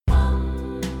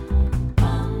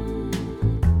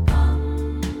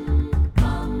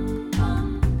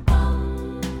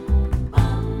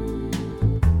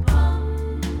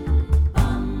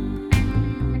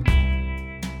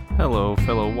Hello,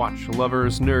 fellow watch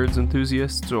lovers, nerds,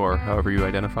 enthusiasts, or however you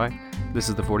identify. This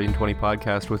is the 40 and 20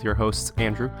 podcast with your hosts,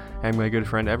 Andrew, and my good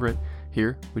friend Everett.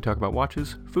 Here, we talk about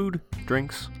watches, food,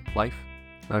 drinks, life,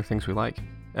 and other things we like.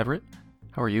 Everett,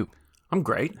 how are you? I'm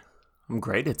great.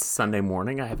 It's Sunday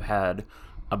morning. I have had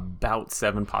about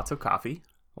 7 pots of coffee.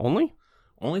 Only?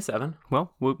 Only 7.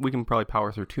 Well, we can probably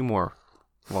power through 2 more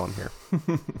while I'm here.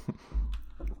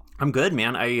 I'm good,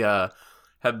 man. I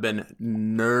have been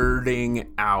nerding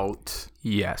out.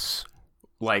 Yes.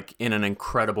 Like in an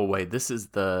incredible way. This is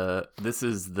the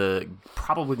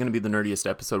probably going to be the nerdiest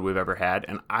episode we've ever had,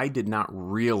 and I did not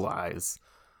realize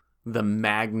the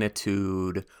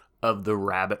magnitude of the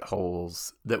rabbit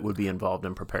holes that would be involved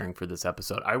in preparing for this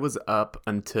episode. I was up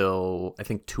until I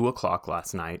think 2:00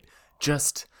 last night,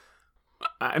 just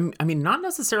I mean not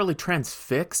necessarily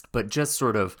transfixed, but just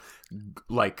sort of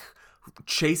like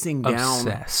chasing down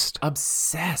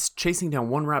obsessed chasing down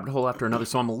one rabbit hole after another.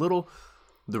 So I'm a little,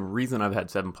 the reason I've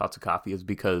had 7 pots of coffee is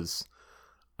because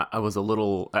I was a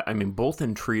little, I mean, both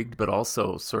intrigued, but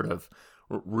also sort of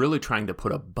really trying to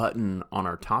put a button on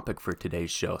our topic for today's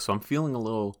show. So I'm feeling a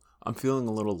little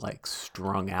like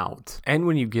strung out. And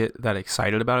when you get that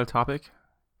excited about a topic,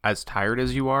 as tired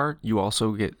as you are, you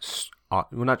also get, well,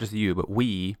 not just you, but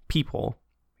we, people,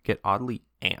 get oddly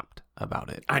amped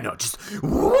about it. I know, just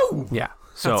woo! Yeah.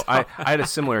 So I had a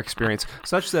similar experience,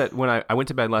 such that when I went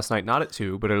to bed last night, not at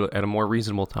 2, but at a more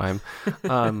reasonable time,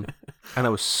 and I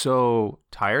was so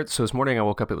tired. So this morning I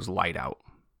woke up, it was light out.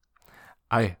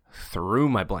 I threw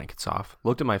my blankets off,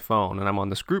 looked at my phone, and I'm on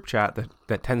this group chat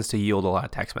that tends to yield a lot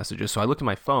of text messages. So I looked at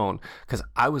my phone because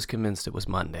I was convinced it was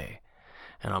Monday.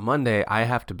 And on Monday, I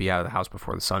have to be out of the house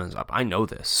before the sun is up. I know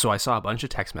this. So I saw a bunch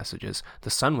of text messages. The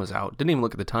sun was out. Didn't even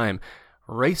look at the time.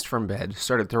 Raced from bed.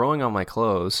 Started throwing on my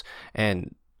clothes.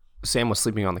 And Sam was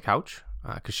sleeping on the couch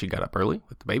because she got up early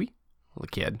with the baby, the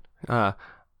kid.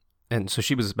 And so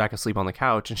she was back asleep on the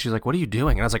couch. And she's like, "What are you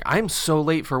doing?" And I was like, "I'm so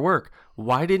late for work.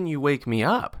 Why didn't you wake me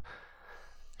up?"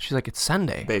 She's like, "It's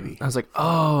Sunday, baby." I was like,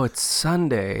 "Oh, it's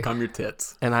Sunday. Come your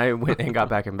tits." And I went and got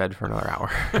back in bed for another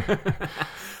hour.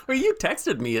 Well, you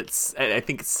texted me I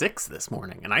think 6 this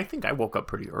morning, and I think I woke up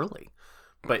pretty early.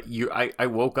 But I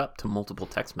woke up to multiple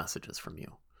text messages from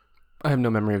you. I have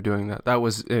no memory of doing that. That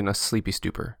was in a sleepy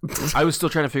stupor. I was still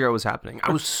trying to figure out what was happening.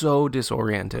 I was so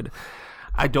disoriented.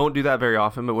 I don't do that very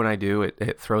often, but when I do,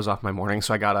 it throws off my morning.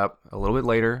 So I got up a little bit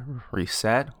later,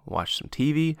 reset, watched some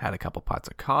TV, had a couple pots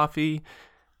of coffee,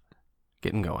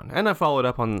 getting going. And I followed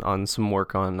up on some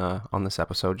work on this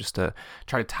episode just to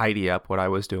try to tidy up what I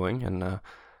was doing. And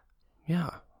yeah,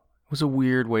 it was a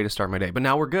weird way to start my day. But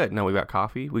now we're good. Now we've got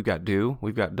coffee, we've got dew,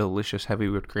 we've got delicious heavy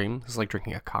whipped cream. It's like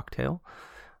drinking a cocktail.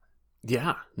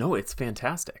 Yeah, no, it's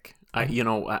fantastic.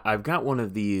 I've got one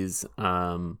of these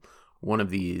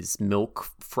milk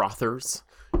frothers.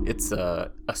 It's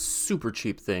a super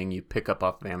cheap thing you pick up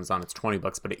off of Amazon. It's $20,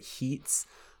 but it heats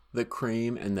the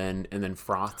cream and then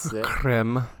froths it.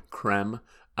 Creme.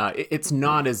 It's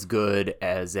not as good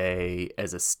as a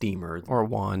steamer or a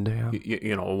wand. Yeah.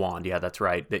 You know, a wand. Yeah, that's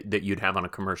right. That you'd have on a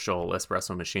commercial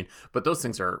espresso machine. But those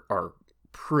things are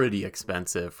pretty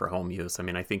expensive for home use. I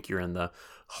mean, I think you're in the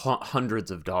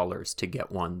hundreds of dollars to get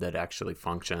one that actually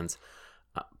functions.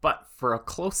 But for a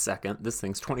close second, this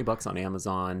thing's $20 on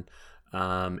Amazon,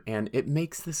 and it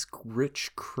makes this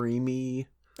rich, creamy.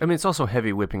 I mean, it's also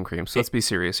heavy whipping cream, so let's be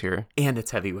serious here. And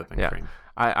it's heavy whipping cream.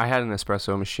 I had an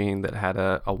espresso machine that had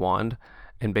a wand,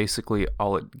 and basically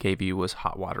all it gave you was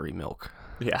hot, watery milk.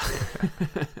 Yeah.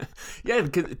 Yeah,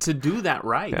 to do that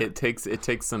right, it takes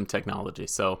some technology.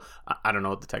 So I don't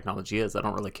know what the technology is. I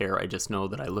don't really care. I just know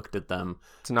that I looked at them.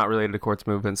 It's not related to quartz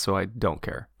movements, so I don't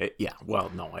care.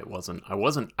 Well, no, I wasn't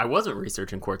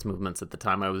researching quartz movements at the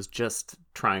time. I was just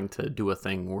trying to do a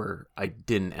thing where I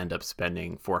didn't end up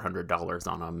spending $400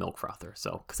 on a milk frother.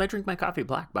 So, because I drink my coffee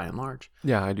black by and large.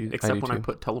 Yeah, I do. Except when I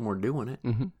put Tullamore Dew in it,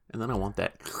 and then I want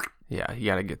that. Yeah, you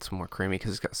got to get some more creamy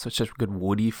because it's got such a good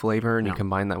woody flavor, and you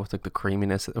combine that with like the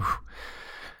creaminess. Oof.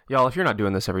 Y'all, if you're not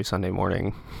doing this every Sunday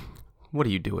morning, what are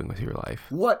you doing with your life?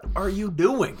 What are you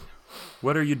doing?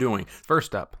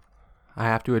 First up, I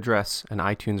have to address an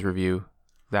iTunes review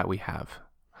that we have.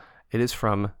 It is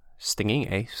from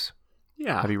Stinging Ace.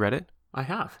 Yeah. Have you read it? I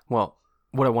have. Well,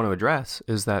 what I want to address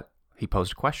is that he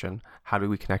posed a question. How do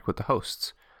we connect with the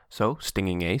hosts? So,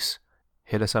 Stinging Ace,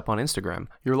 hit us up on Instagram.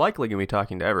 You're likely going to be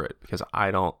talking to Everett because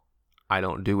I don't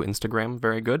do Instagram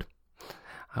very good,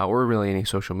 or really any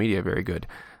social media very good.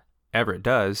 Everett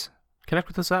does. Connect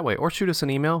with us that way, or shoot us an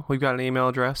email. We've got an email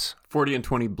address.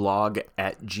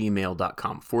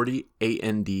 40and20blog@gmail.com.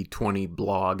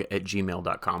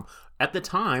 40and20blog@gmail.com. At the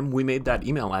time we made that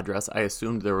email address, I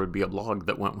assumed there would be a blog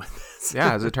that went with this.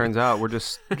 Yeah, as it turns out, we're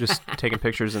just taking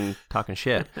pictures and talking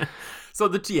shit. So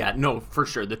for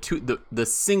sure. The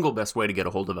single best way to get a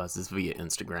hold of us is via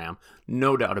Instagram.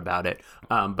 No doubt about it.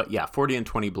 But yeah,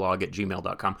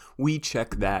 40and20blog@gmail.com. We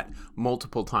check that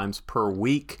multiple times per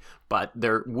week, but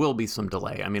there will be some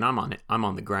delay. I mean, I'm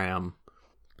on the gram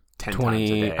 10 times a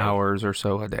day. 20 hours or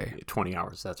so a day. 20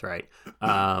 hours, that's right.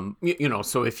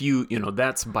 So if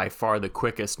that's by far the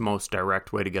quickest, most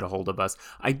direct way to get a hold of us.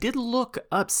 I did look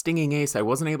up Stinging Ace. I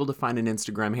wasn't able to find an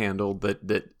Instagram handle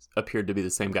that appeared to be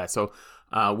the same guy. So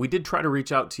we did try to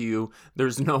reach out to you.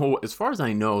 As far as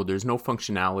I know, there's no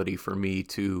functionality for me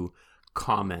to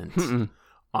comment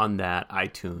on that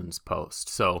iTunes post.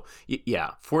 So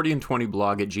yeah,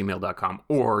 40and20blog@gmail.com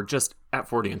or just at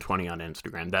 40and20 on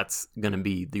Instagram. That's going to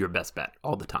be your best bet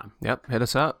all the time. Yep, hit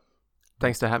us up.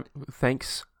 Thanks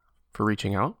for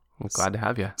reaching out. I'm glad to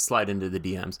have you. Slide into the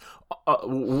DMs.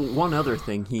 One other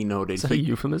thing he noted. Is that a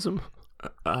euphemism?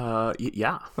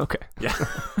 Yeah. Okay. Yeah.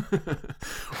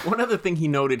 One other thing he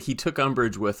noted, he took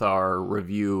umbrage with our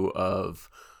review of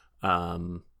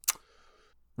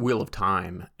Wheel of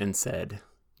Time and said,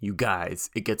 "You guys,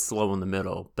 it gets slow in the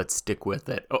middle, but stick with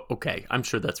it." Oh, okay, I'm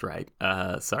sure that's right.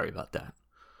 Sorry about that.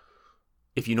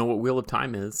 If you know what Wheel of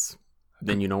Time is,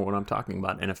 then you know what I'm talking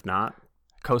about. And if not,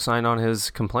 co-sign on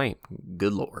his complaint.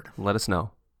 Good Lord. Let us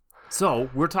know. So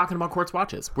we're talking about quartz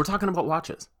watches. We're talking about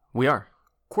watches. We are.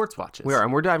 Quartz watches. We are,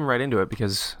 and we're diving right into it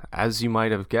because, as you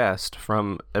might have guessed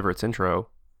from Everett's intro,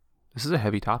 this is a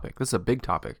heavy topic. This is a big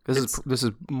topic. This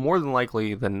is more than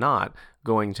likely than not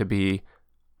going to be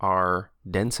our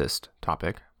densest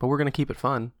topic, but we're going to keep it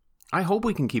fun. I hope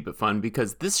we can keep it fun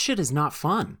because this shit is not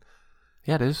fun.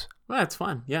 Yeah, it is. Well, it's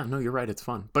fun. Yeah, no, you're right. It's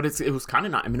fun. But it was kind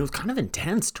of not. I mean, it was kind of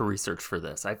intense to research for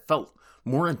this. I felt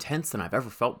more intense than I've ever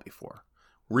felt before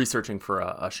researching for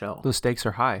a show. The stakes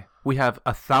are high. We have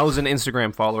 1,000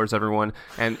 Instagram followers, everyone.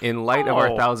 And in light of our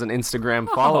 1,000 Instagram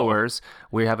followers,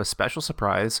 we have a special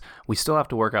surprise. We still have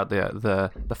to work out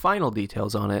the final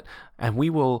details on it. And we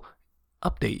will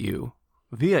update you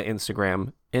via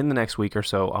Instagram in the next week or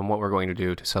so on what we're going to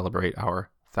do to celebrate our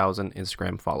 1,000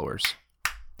 Instagram followers.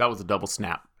 That was a double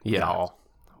snap. Yeah. Y'all.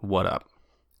 What up?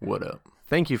 What up?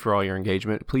 Thank you for all your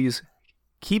engagement. Please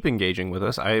keep engaging with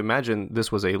us. I imagine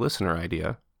this was a listener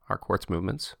idea, our quartz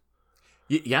movements.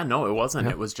 Yeah, no, it wasn't.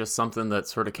 Yeah. It was just something that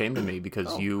sort of came to me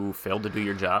because you failed to do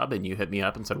your job and you hit me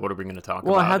up and said, "What are we going to talk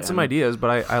about?" Well, I had some ideas,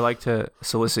 but I like to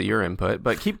solicit your input.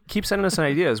 But keep sending us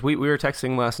ideas. We were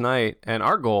texting last night, and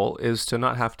our goal is to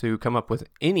not have to come up with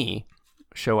any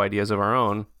show ideas of our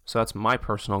own. So that's my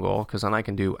personal goal, because then I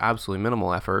can do absolutely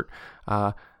minimal effort.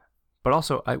 But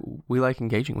also, we like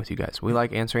engaging with you guys. We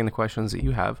like answering the questions that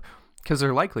you have, because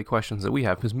they're likely questions that we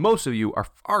have, because most of you are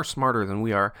far smarter than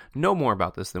we are, know more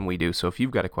about this than we do. So if you've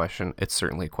got a question, it's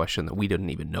certainly a question that we didn't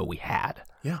even know we had.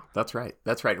 Yeah, that's right.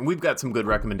 That's right. And we've got some good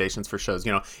recommendations for shows.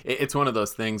 You know, it's one of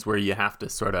those things where you have to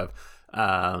sort of,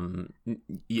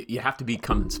 you have to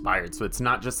become inspired. So it's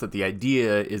not just that the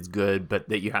idea is good, but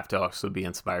that you have to also be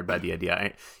inspired by the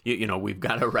idea. We've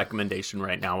got a recommendation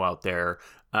right now out there,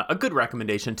 a good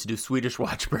recommendation to do Swedish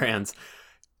watch brands.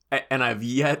 And I've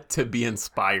yet to be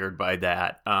inspired by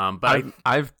that. But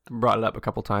I've brought it up a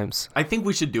couple times. I think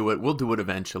we should do it. We'll do it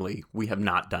eventually. We have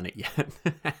not done it yet.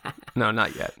 No,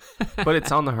 not yet. But it's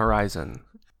on the horizon.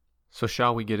 So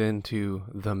shall we get into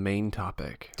the main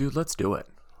topic? Dude, let's do it.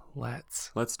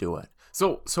 Let's do it.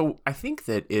 So I think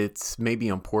that it's maybe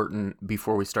important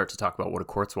before we start to talk about what a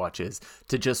quartz watch is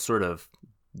to just sort of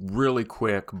really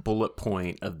quick bullet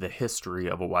point of the history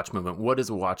of a watch movement. What is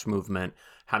a watch movement?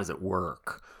 How does it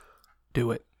work?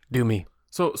 Do it. Do me.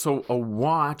 So a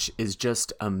watch is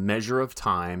just a measure of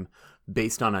time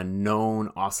based on a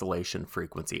known oscillation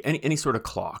frequency. Any sort of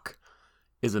clock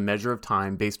is a measure of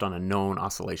time based on a known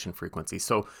oscillation frequency.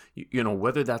 So,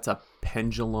 whether that's a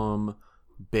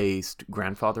pendulum-based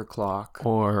grandfather clock.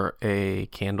 Or a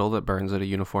candle that burns at a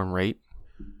uniform rate.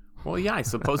 Well, yeah, I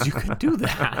suppose you could do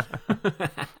that.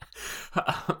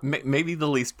 Maybe the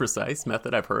least precise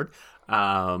method I've heard.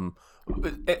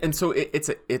 And so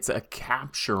it's a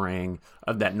capturing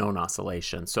of that known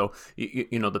oscillation. So,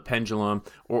 the pendulum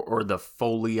or the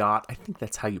foliot, I think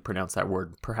that's how you pronounce that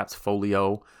word, perhaps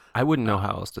folio. I wouldn't know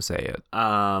how else to say it.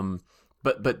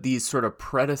 But these sort of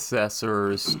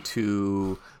predecessors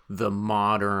to the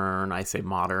modern, I say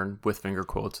modern with finger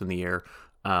quotes in the air,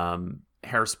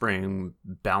 hairspring,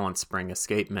 balance spring,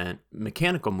 escapement,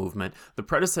 mechanical movement, the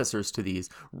predecessors to these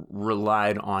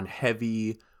relied on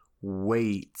heavy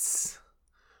weights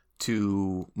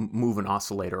to move an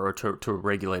oscillator or to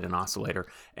regulate an oscillator.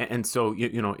 And so,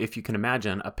 if you can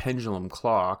imagine, a pendulum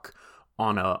clock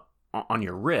on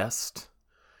your wrist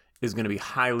is going to be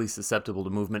highly susceptible to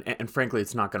movement, and frankly,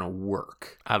 it's not going to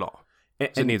work At all.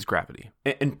 It needs gravity.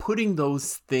 And putting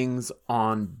those things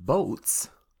on boats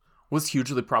was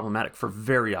hugely problematic for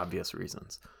very obvious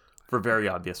reasons.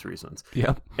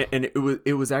 Yep. And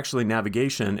it was actually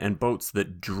navigation and boats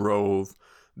that drove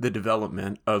the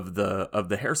development of the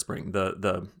hairspring,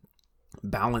 the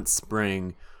balance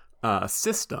spring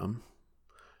system,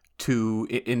 to,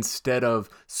 instead of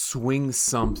swing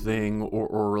something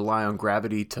or rely on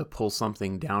gravity to pull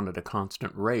something down at a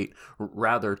constant rate,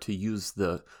 rather to use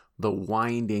the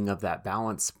winding of that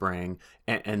balance spring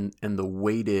and the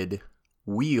weighted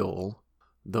wheel,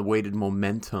 the weighted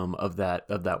momentum of that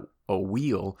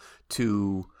wheel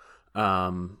to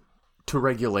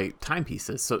regulate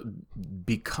timepieces. So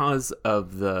because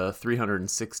of the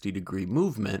 360-degree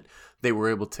movement, they were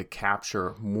able to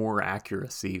capture more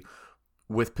accuracy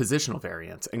with positional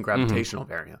variance and gravitational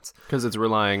variance. Because it's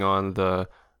relying on the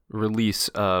release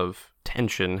of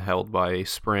tension held by a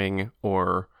spring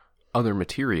or other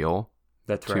material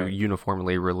to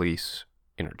uniformly release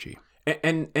energy.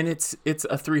 And it's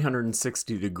a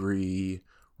 360-degree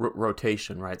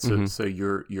rotation, right? So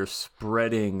you're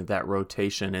spreading that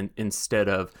rotation, and instead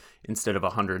of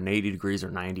 180 degrees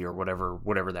or 90 or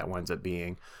whatever that winds up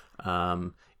being,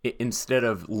 instead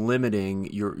of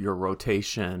limiting your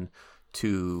rotation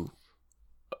to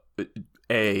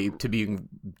being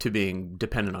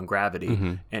dependent on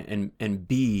gravity, and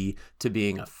B, to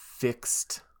being a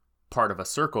fixed part of a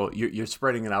circle, you're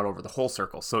spreading it out over the whole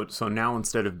circle. So now,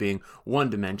 instead of being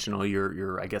one-dimensional,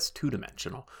 you're I guess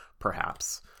two-dimensional,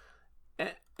 perhaps.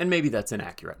 And maybe that's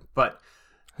inaccurate, but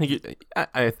I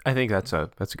think that's a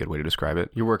good way to describe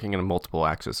it. You're working in a multiple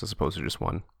axis as opposed to just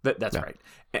one. That's right.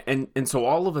 And so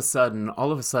all of a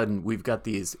sudden we've got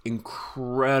these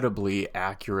incredibly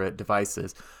accurate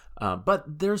devices, but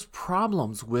there's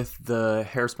problems with the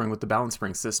hairspring, with the balance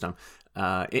spring system.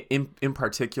 In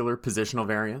particular, positional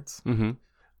variance,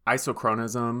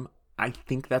 isochronism. I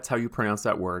think that's how you pronounce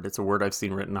that word. It's a word I've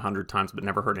seen written 100 times, but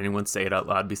never heard anyone say it out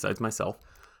loud besides myself.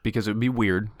 Because it would be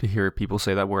weird to hear people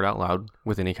say that word out loud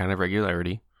with any kind of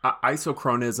regularity.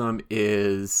 Isochronism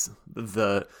is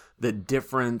the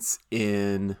difference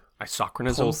in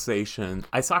pulsation.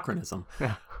 Isochronism.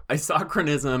 Yeah.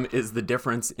 Isochronism is the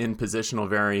difference in positional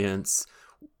variance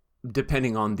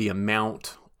depending on the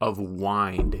amount of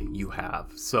wind you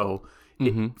have. So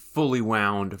fully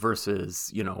wound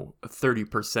versus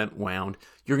 30% wound,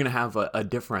 you're going to have a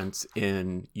difference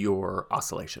in your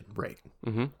oscillation rate.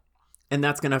 And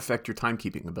that's going to affect your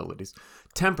timekeeping abilities.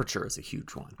 Temperature is a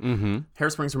huge one.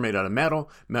 Hairsprings are made out of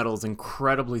metal. Metal is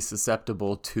incredibly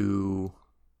susceptible to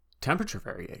temperature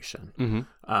variation.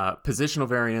 Positional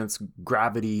variance,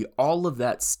 gravity, all of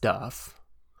that stuff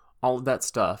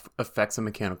affects a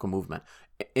mechanical movement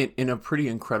in a pretty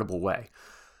incredible way.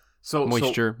 So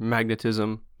moisture,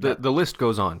 magnetism, the list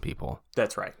goes on, people.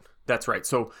 That's right.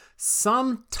 So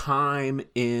sometime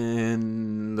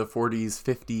in the 40s,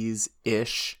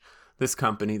 50s-ish,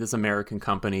 this American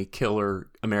company, killer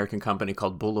American company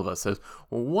called Bulova, says,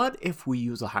 well, what if we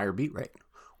use a higher beat rate?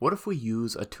 What if we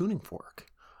use a tuning fork?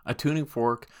 A tuning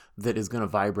fork that is going to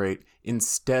vibrate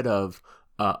instead of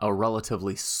a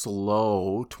relatively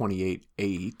slow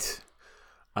 28.8.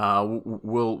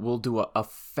 We'll do a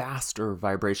faster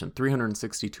vibration,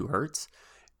 362 hertz,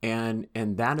 and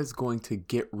that is going to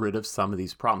get rid of some of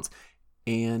these problems.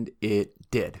 And it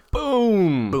did.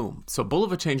 Boom. So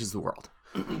Bulova changes the world.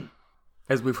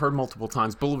 As we've heard multiple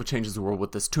times, Bulova changes the world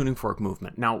with this tuning fork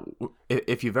movement. Now,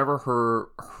 if you've ever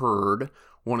heard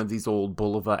one of these old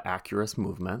Bulova Acurus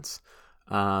movements,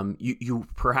 you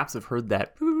perhaps have heard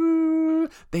that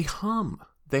they hum.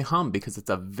 They hum because it's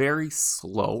a very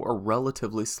slow or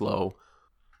relatively slow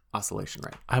oscillation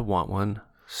rate. I want one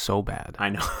so bad. I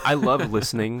know. I love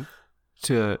listening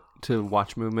to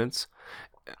watch movements.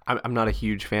 I'm not a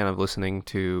huge fan of listening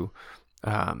to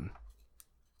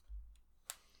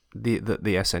the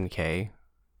SNK,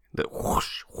 the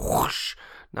whoosh whoosh.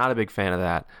 Not a big fan of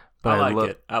that. But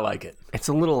I like it. It's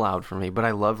a little loud for me, but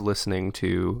I love listening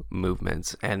to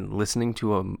movements, and listening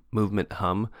to a movement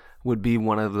hum would be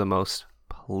one of the most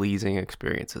pleasing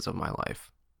experiences of my life.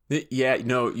 Yeah,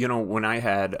 when I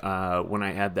had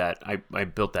that, I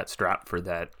built that strap for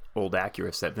that old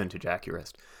Acurus, that vintage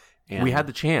Acurus. And we had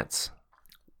the chance.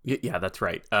 Yeah, that's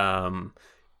right.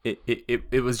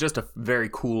 It was just a very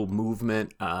cool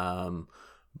movement,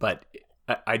 but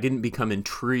I didn't become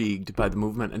intrigued by the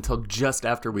movement until just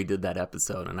after we did that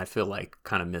episode, and I feel like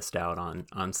kind of missed out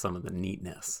on some of the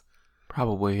neatness.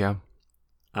 Probably, yeah.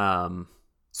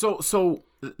 So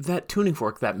that tuning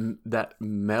fork, that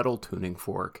metal tuning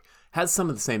fork, has some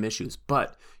of the same issues,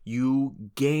 but you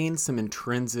gain some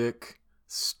intrinsic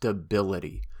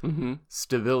stability. Mm-hmm.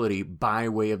 Stability by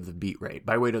way of the beat rate,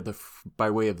 by way of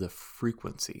the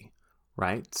frequency,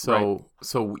 right? So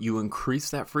you increase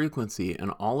that frequency,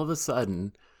 and all of a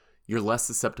sudden, you're less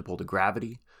susceptible to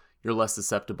gravity, you're less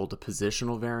susceptible to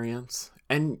positional variance,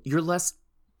 and you're less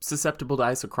susceptible to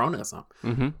isochronism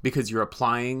because you're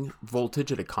applying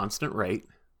voltage at a constant rate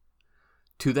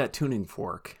to that tuning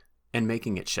fork and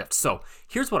making it shift. So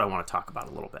here's what I want to talk about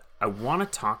a little bit. I want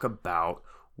to talk about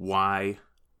why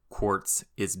quartz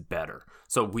is better.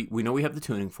 So we know we have the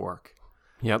tuning fork.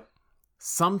 Yep.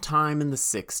 Sometime in the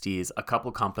 60s, a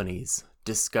couple companies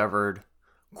discovered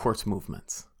quartz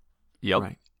movements. Yep.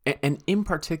 Right. And in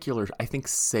particular, I think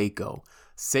Seiko.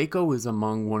 Seiko is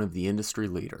among one of the industry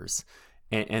leaders.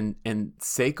 And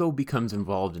Seiko becomes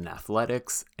involved in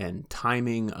athletics and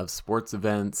timing of sports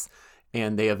events.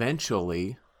 And they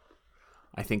eventually,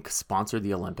 I think, sponsored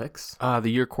the Olympics. The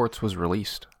year quartz was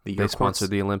released. They sponsored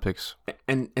the Olympics.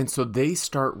 And so they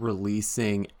start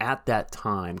releasing, at that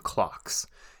time, clocks.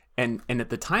 And at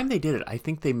the time they did it, I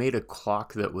think they made a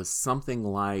clock that was something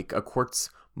like a quartz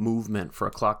movement for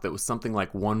a clock that was something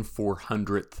like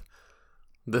 1/400th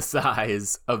the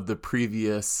size of the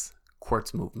previous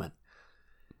quartz movement.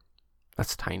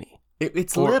 That's tiny.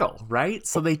 It's little, right?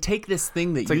 So they take this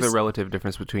thing that it's like the relative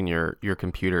difference between your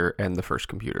computer and the first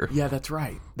computer. Yeah, that's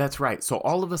right. That's right. So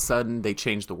all of a sudden they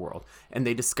change the world, and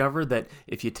they discover that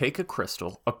if you take a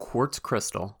quartz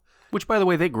crystal, which by the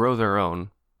way they grow their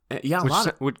own,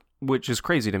 which is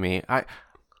crazy to me.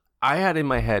 I had in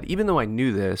my head, even though I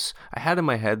knew this, I had in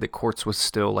my head that quartz was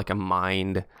still like a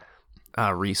mined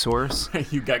resource.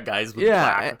 You got guys with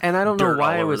black and I don't know dirt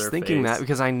why I all was over thinking their face. that,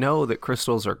 because I know that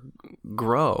crystals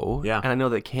grow, Yeah. and I know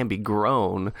that it can be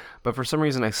grown, but for some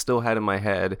reason I still had in my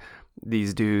head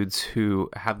these dudes who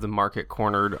have the market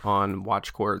cornered on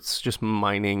watch quartz, just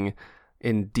mining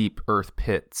in deep earth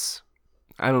pits.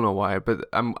 I don't know why, but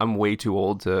I'm way too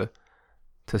old to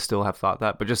still have thought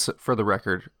that. But just for the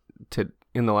record,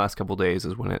 in the last couple days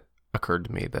is when it occurred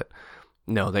to me that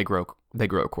no, they grow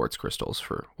quartz crystals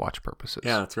for watch purposes.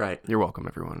 Yeah, that's right. You're welcome,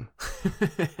 everyone.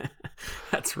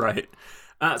 That's right.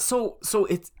 So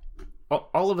it's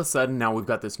all of a sudden now we've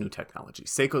got this new technology.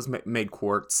 Seiko's made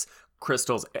quartz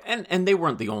crystals, and they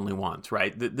weren't the only ones,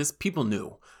 right? This people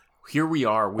knew. Here we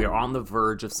are on the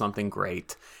verge of something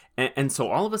great. And so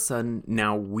all of a sudden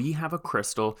now we have a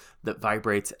crystal that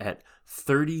vibrates at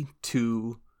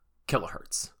 32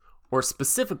 kilohertz, or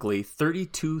specifically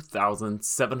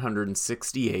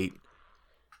 32,768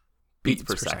 beats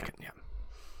per second. Yeah.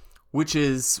 Which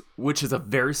is a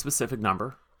very specific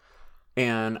number.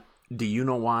 And do you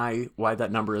know why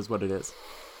that number is what it is?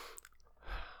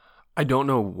 I don't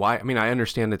know why. I mean, I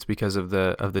understand it's because of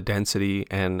the density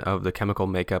and of the chemical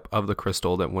makeup of the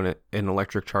crystal, that when an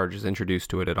electric charge is introduced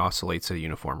to it, it oscillates at a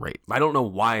uniform rate. I don't know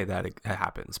why that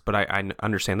happens, but I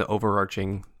understand the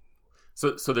overarching.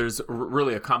 So there's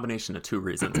really a combination of two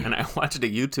reasons. And I watched a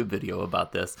YouTube video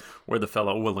about this where the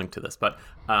fellow, we'll link to this, but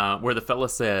where the fellow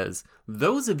says,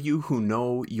 those of you who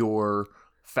know your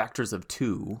factors of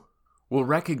 2 will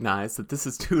recognize that this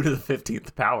is 2 to the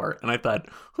 15th power. And I thought,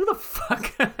 who the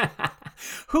fuck?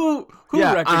 who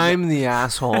I'm the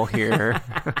asshole here.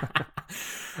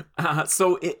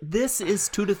 This is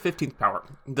 2 to the 15th power.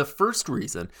 The first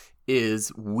reason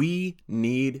is we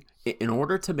need, in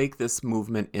order to make this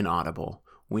movement inaudible,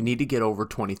 we need to get over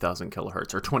 20,000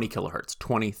 kilohertz, or 20 kilohertz,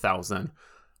 20,000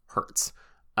 hertz.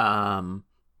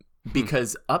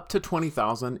 Because up to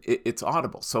 20,000, it's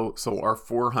audible. So our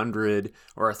 400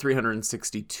 or our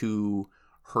 362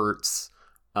 hertz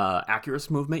Accurus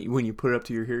movement, when you put it up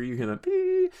to your ear, you hear that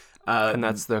beep. And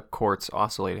that's the quartz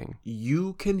oscillating.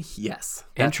 You can, yes.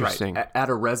 That's Interesting. Right, at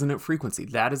a resonant frequency.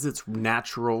 That is its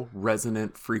natural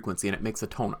resonant frequency, and it makes a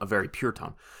tone, a very pure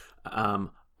tone.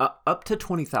 Up to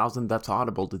 20,000, that's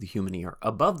audible to the human ear.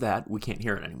 Above that, we can't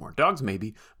hear it anymore. Dogs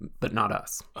maybe, but not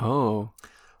us. Oh.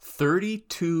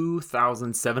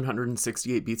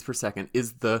 32,768 beats per second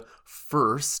is the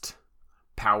first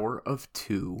power of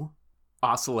 2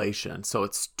 oscillation. So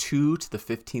it's 2 to the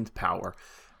 15th power.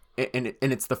 And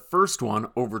it's the first one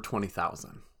over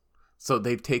 20,000. So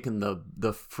they've taken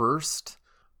the first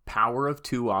power of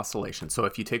 2 oscillation. So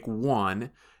if you take one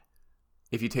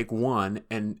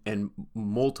and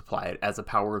multiply it as a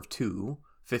power of 2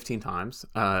 15 times,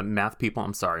 math people,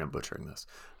 I'm sorry, I'm butchering this.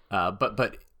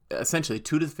 But essentially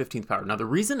 2 to the 15th power. Now the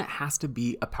reason it has to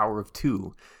be a power of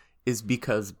 2 is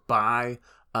because by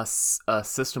a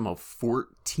system of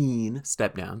 14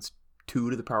 step downs, 2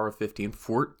 to the power of 15,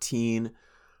 14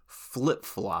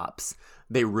 flip-flops,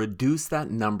 they reduce that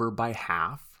number by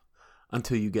half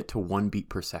until you get to 1 beat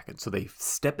per second. So they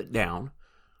step it down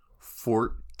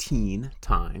 14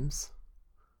 times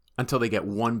until they get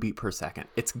 1 beat per second.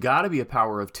 It's got to be a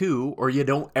power of 2 or you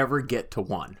don't ever get to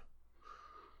 1.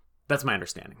 That's my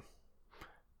understanding.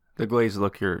 The glazed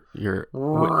look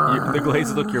the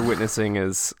glazed look you're witnessing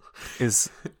is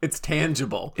it's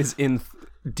tangible. Is in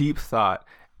deep thought.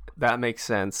 That makes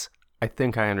sense. I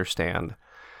think I understand.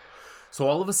 So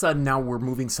all of a sudden now we're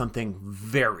moving something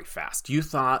very fast. You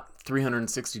thought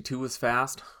 362 was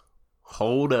fast?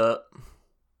 Hold up.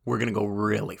 We're going to go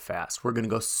really fast. We're going to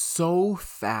go so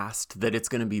fast that it's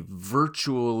going to be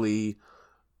virtually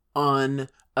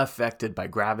unaffected by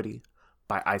gravity,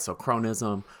 by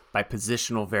isochronism, by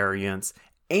positional variance,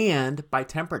 and by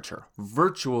temperature.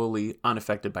 Virtually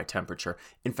unaffected by temperature.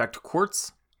 In fact,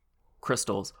 quartz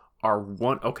crystals are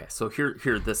one. Okay, so here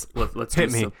this. Let's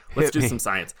do some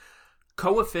science.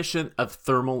 Coefficient of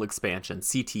thermal expansion,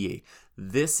 CTE.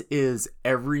 This is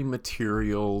every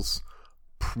material's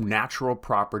natural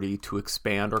property to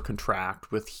expand or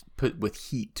contract with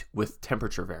heat, with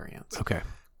temperature variance. Okay.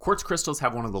 Quartz crystals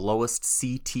have one of the lowest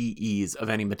CTEs of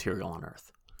any material on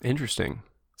Earth. Interesting.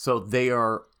 So they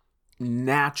are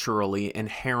naturally,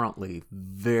 inherently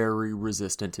very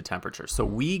resistant to temperature. So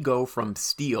we go from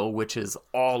steel, which is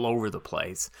all over the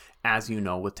place, as you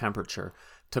know, with temperature,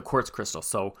 to quartz crystal.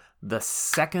 So the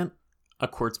second a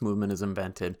quartz movement is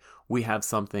invented, we have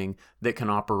something that can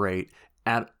operate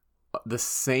at the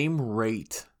same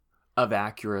rate of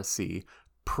accuracy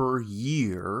per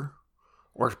year,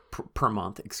 or per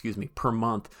month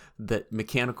that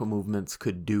mechanical movements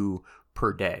could do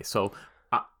per day. So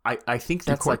I think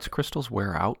that's do quartz crystals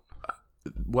wear out?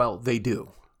 Well, they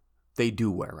do. They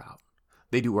do wear out.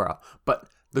 But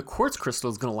the quartz crystal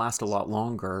is going to last a lot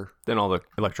longer than all the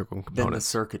electrical components. Than the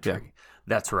circuitry. Yeah.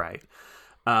 That's right.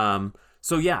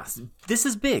 So yes, this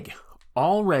is big.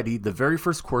 Already, the very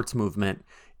first quartz movement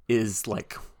is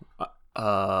like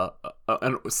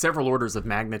several orders of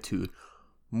magnitude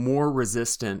more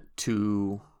resistant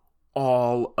to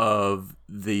all of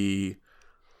the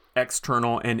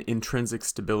external and intrinsic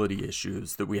stability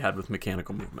issues that we had with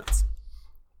mechanical movements.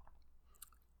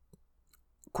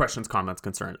 Questions, comments,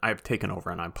 concerns? I've taken over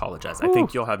and I apologize. Whew. I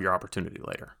think you'll have your opportunity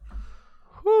later.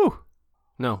 Whew.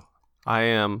 No, I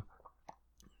am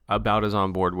about as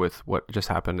on board with what just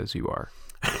happened as you are.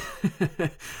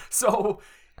 So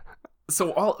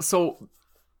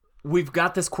we've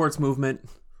got this quartz movement.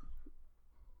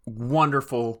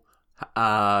 Wonderful.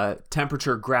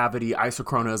 Temperature, gravity,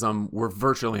 isochronism were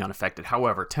virtually unaffected.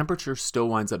 However, temperature still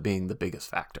winds up being the biggest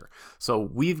factor. So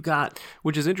we've got...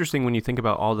 Which is interesting when you think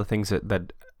about all the things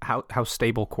that how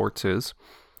stable quartz is,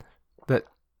 that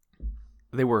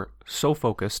they were so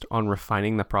focused on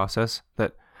refining the process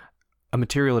that a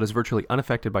material that is virtually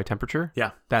unaffected by temperature,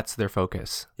 that's their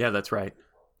focus. Yeah, that's right.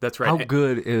 That's right. How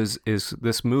good is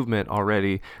this movement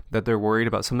already that they're worried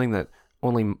about something that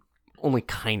only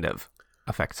kind of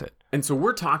affects it? And so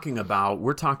we're talking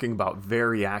about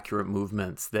very accurate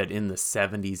movements that in the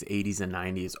 70s, 80s, and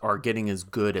 90s are getting as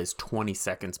good as 20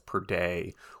 seconds per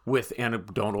day with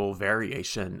anecdotal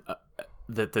variation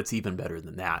that's even better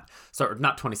than that. So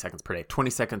not 20 seconds per day, 20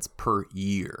 seconds per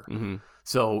year. Mm-hmm.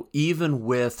 So even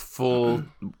with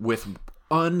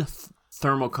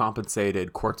unthermal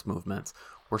compensated quartz movements,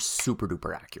 we're super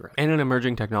duper accurate. And an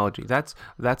emerging technology. That's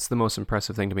the most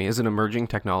impressive thing to me, is an emerging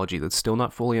technology that's still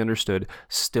not fully understood,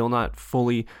 still not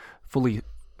fully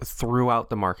throughout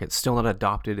the market, still not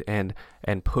adopted and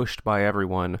pushed by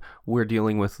everyone. We're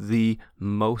dealing with the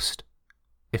most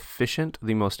efficient,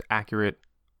 the most accurate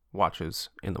watches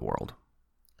in the world.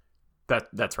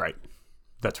 That's right.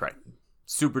 That's right.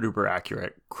 Super duper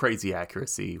accurate, crazy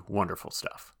accuracy, wonderful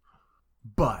stuff.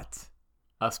 But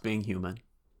us being human,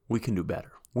 we can do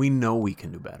better. We know we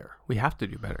can do better. We have to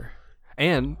do better.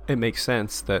 And it makes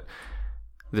sense that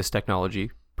this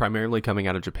technology, primarily coming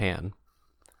out of Japan,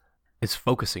 is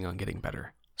focusing on getting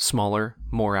better. Smaller,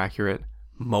 more accurate,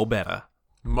 mo better.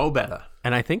 Mo better.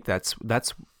 And I think that's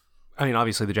I mean,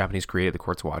 obviously the Japanese created the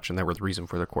quartz watch and they were the reason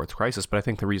for the quartz crisis, but I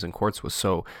think the reason quartz was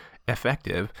so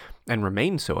effective and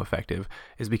remains so effective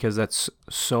is because that's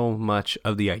so much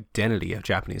of the identity of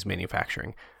Japanese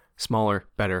manufacturing. Smaller,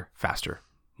 better, faster,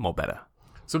 mo better.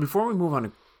 So before we move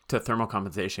on to thermal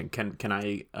compensation, can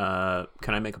I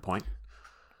make a point?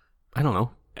 I don't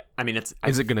know. I mean,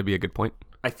 is it going to be a good point?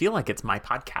 I feel like it's my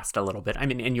podcast a little bit. I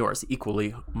mean, and yours,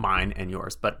 equally mine and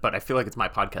yours. But I feel like it's my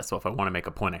podcast, so if I want to make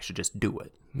a point, I should just do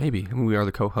it. Maybe. I mean, we are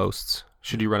the co-hosts.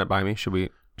 Should you run it by me? Should we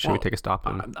take a stop?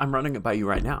 I'm running it by you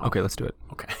right now. Okay, let's do it.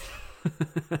 Okay.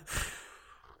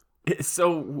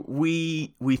 So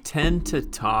we tend to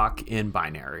talk in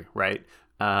binary, right?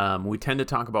 we tend to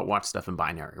talk about watch stuff in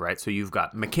binary, right? So you've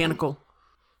got mechanical,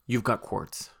 you've got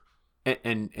quartz.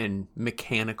 And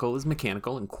mechanical is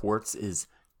mechanical, and quartz is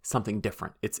something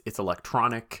different. It's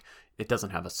electronic. It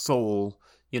doesn't have a soul.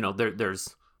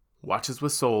 There's watches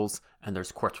with souls, and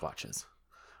there's quartz watches.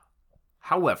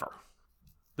 However,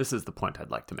 this is the point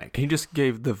I'd like to make. He just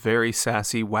gave the very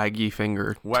sassy waggy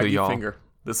finger to Waggy y'all. finger.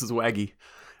 This is waggy.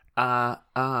 I'm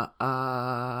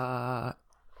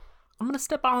going to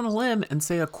step out on a limb and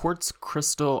say a quartz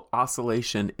crystal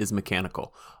oscillation is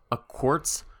mechanical. A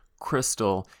quartz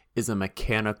crystal is a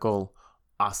mechanical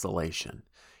oscillation.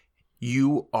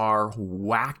 You are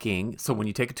whacking. So when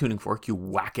you take a tuning fork, you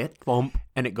whack it, Bump.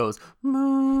 and it goes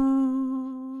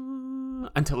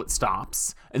until it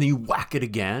stops, and then you whack it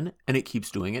again, and it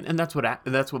keeps doing it. And that's what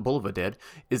Bulova did.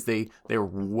 Is they're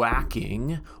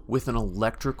whacking with an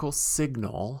electrical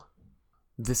signal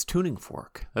this tuning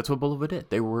fork. That's what Bulova did.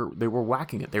 They were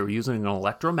whacking it. They were using an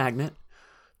electromagnet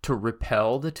to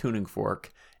repel the tuning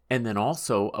fork, and then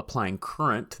also applying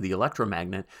current to the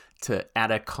electromagnet to,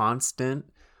 at a constant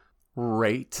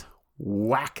rate,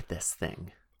 whack this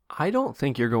thing. I don't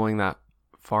think you're going that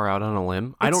far out on a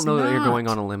limb. I don't know that you're going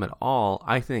on a limb at all.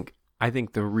 I think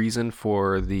the reason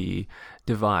for the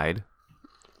divide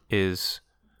is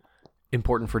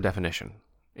important for definition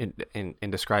in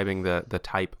describing the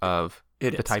type of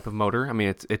type of motor. I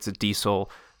mean, it's a diesel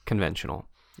conventional.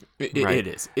 Right? It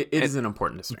is. It is an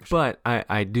important distinction. But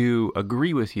I do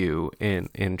agree with you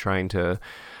in trying to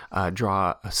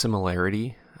draw a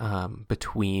similarity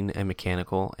between a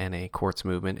mechanical and a quartz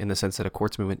movement, in the sense that a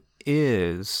quartz movement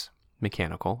is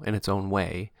mechanical in its own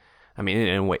way. I mean,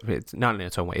 in a way, it's not in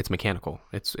its own way. It's mechanical.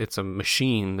 It's a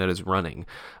machine that is running.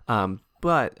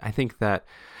 But I think that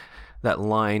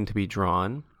line to be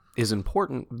drawn is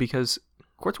important because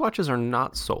quartz watches are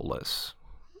not soulless.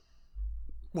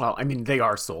 Well, I mean, they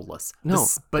are soulless. No,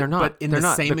 they're not. But in they're the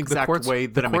not. same exact way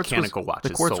that a mechanical watch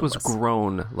is soulless. The quartz was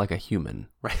grown like a human.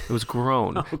 Right. It was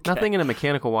grown. Okay. Nothing in a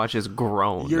mechanical watch is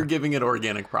grown. You're giving it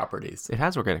organic properties. It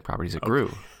has organic properties. It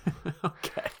grew.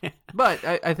 Okay. But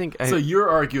I think... So you're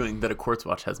arguing that a quartz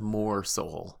watch has more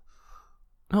soul.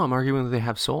 No, I'm arguing that they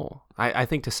have soul. I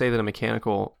think to say that a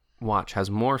mechanical watch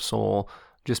has more soul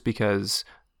just because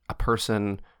a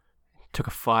person took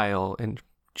a file and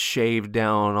shaved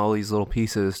down all these little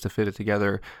pieces to fit it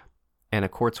together, and a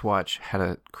quartz watch had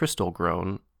a crystal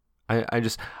grown.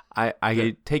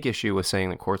 I take issue with saying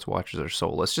that quartz watches are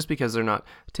soulless just because they're not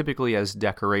typically as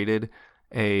decorated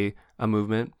a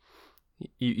movement.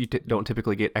 You don't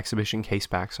typically get exhibition case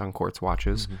backs on quartz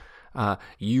watches. Mm-hmm.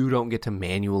 You don't get to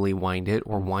manually wind it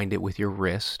or wind it with your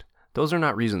wrist. Those are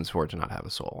not reasons for it to not have a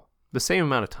soul. The same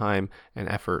amount of time and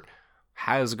effort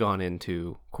has gone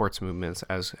into quartz movements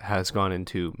as has gone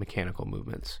into mechanical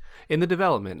movements in the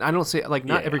development. I don't say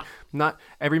not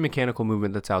every mechanical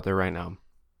movement that's out there right now.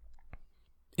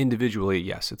 Individually,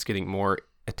 yes, it's getting more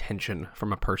attention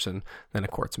from a person than a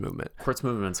quartz movement. Quartz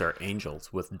movements are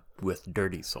angels with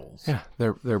dirty souls. Yeah,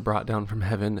 they're brought down from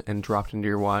heaven and dropped into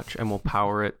your watch and will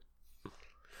power it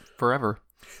forever.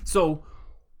 So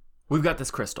we've got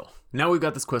this crystal. Now we've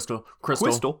got this crystal.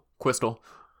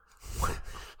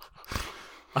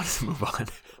 I'll just move on.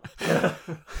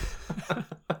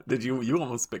 Did you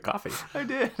almost spit coffee? I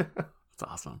did. That's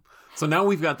awesome. So now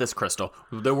we've got this crystal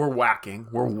that we're whacking.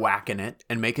 We're whacking it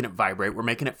and making it vibrate. We're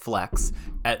making it flex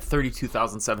at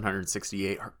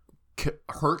 32,768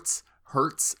 hertz,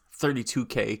 32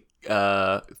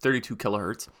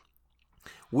 kilohertz,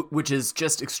 which is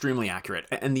just extremely accurate.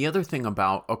 And the other thing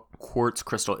about a quartz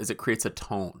crystal is it creates a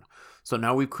tone. So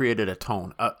now we've created a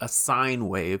tone, a sine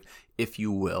wave, if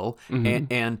you will, mm-hmm.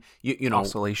 and you know,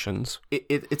 oscillations.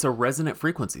 It's a resonant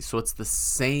frequency, so it's the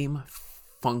same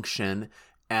function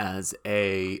as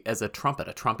a trumpet.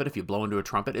 A trumpet, if you blow into a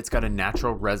trumpet, it's got a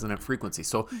natural resonant frequency.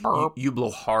 So you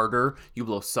blow harder, you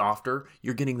blow softer,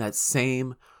 you're getting that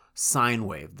same sine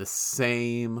wave, the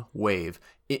same wave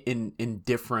in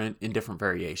different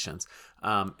variations.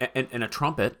 And a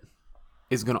trumpet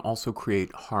is going to also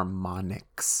create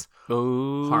harmonics.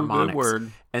 Oh, harmonics. Good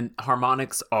word. And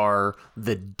harmonics are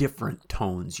the different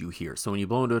tones you hear. So when you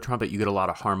blow into a trumpet, you get a lot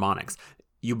of harmonics.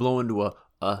 You blow into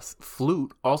a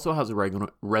flute, also has a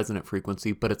resonant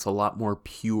frequency, but it's a lot more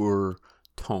pure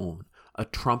tone. A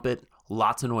trumpet,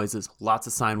 lots of noises, lots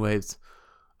of sine waves.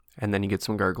 And then you get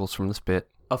some gargles from the spit.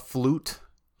 A flute,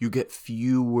 you get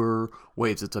fewer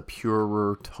waves. It's a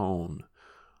purer tone,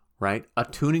 right? A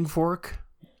tuning fork,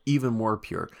 even more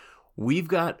pure. We've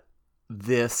got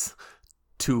this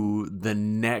to the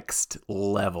next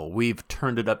level. We've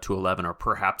turned it up to 11, or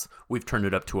perhaps we've turned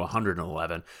it up to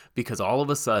 111, because all of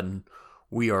a sudden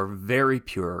we are very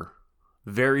pure,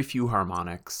 very few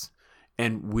harmonics,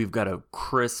 and we've got a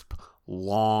crisp,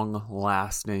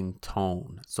 long-lasting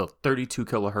tone. So 32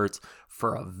 kilohertz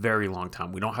for a very long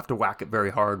time. We don't have to whack it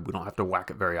very hard. We don't have to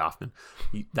whack it very often.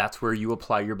 That's where you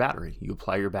apply your battery. You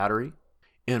apply your battery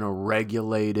in a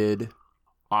regulated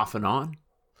off and on.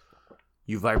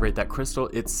 You vibrate that crystal.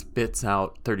 It spits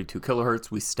out 32 kilohertz.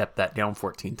 We step that down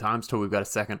 14 times till we've got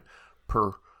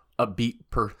a beat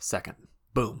per second.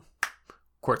 Boom.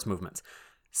 Quartz movements.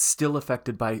 Still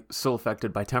affected by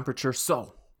temperature.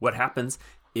 So what happens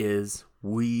is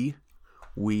we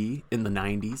in the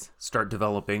 90s start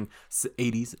developing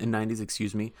 80s and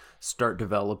 90s, start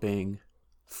developing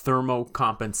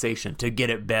thermocompensation to get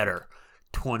it better.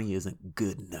 20 isn't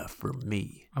good enough for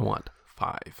me. I want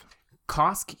 5.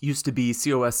 COSC used to be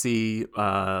COSC,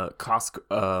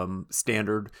 COSC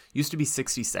standard used to be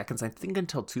 60 seconds. I think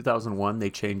until 2001 they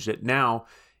changed it. Now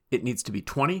it needs to be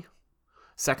 20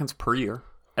 seconds per year,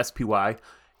 SPY,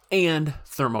 and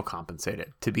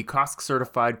thermocompensated. To be COSC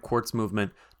certified quartz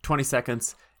movement, 20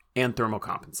 seconds and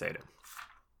thermocompensated.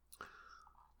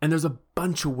 And there's a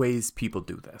bunch of ways people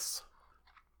do this.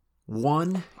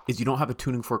 One is you don't have a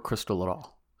tuning fork crystal at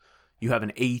all. You have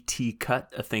an AT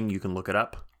cut, a thing you can look it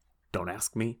up. Don't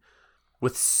ask me.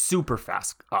 With super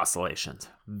fast oscillations.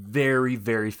 Very,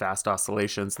 very fast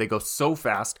oscillations. They go so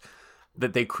fast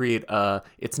that they create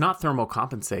it's not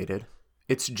thermocompensated.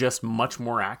 It's just much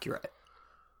more accurate.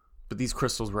 But these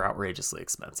crystals were outrageously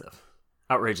expensive.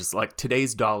 Outrageous. Like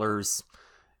today's dollars,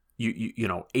 you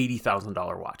know,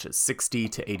 $80,000 watches,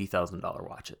 $60,000 to $80,000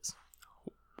 watches.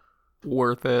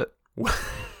 Worth it.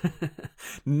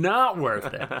 Not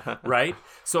worth it, right?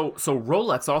 So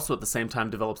Rolex also at the same time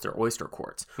develops their Oyster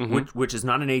quartz, which is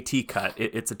not an AT cut.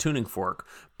 It's a tuning fork,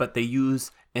 but they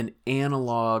use an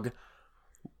analog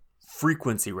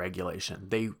frequency regulation.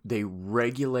 They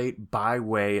regulate by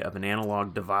way of an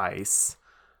analog device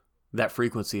that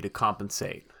frequency to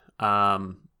compensate.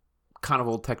 Kind of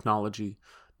old technology,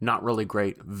 not really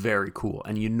great, very cool.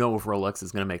 And you know if Rolex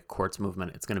is going to make a quartz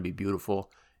movement, it's going to be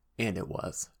beautiful, and it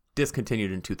was.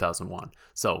 Discontinued in 2001.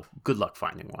 So good luck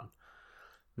finding one.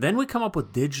 Then we come up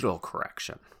with digital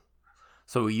correction.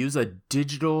 So we use a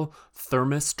digital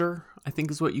thermistor, I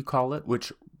think is what you call it,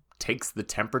 which takes the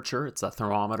temperature, it's a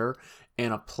thermometer,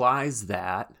 and applies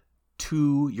that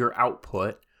to your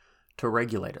output to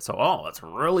regulate it. So, it's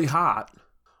really hot.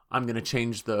 I'm going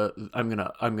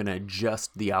to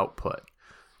adjust the output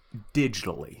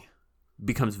digitally.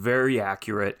 Becomes very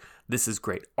accurate. This is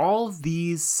great. All of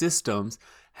these systems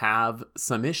have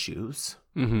some issues.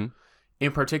 Mm-hmm.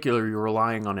 In particular, you're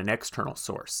relying on an external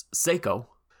source. Seiko,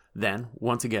 then,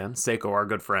 once again, Seiko, our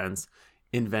good friends,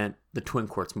 invent the twin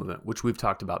quartz movement, which we've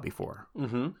talked about before.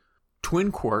 Mm-hmm.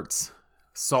 Twin quartz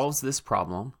solves this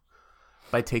problem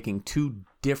by taking two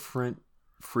different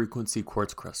frequency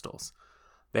quartz crystals.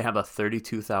 They have a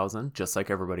 32,000, just like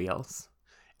everybody else.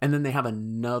 And then they have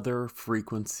another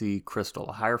frequency crystal,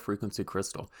 a higher frequency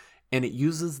crystal. And it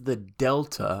uses the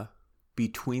delta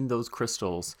between those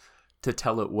crystals to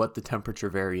tell it what the temperature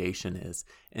variation is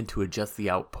and to adjust the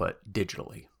output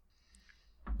digitally.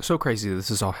 So crazy that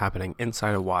this is all happening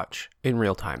inside a watch in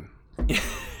real time.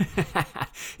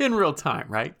 In real time,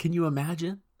 right? Can you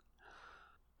imagine?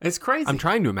 It's crazy. I'm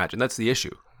trying to imagine. That's the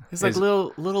issue. It's like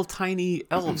little tiny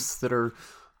elves that are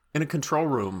in a control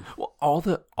room. Well,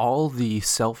 all the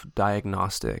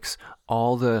self-diagnostics,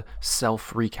 all the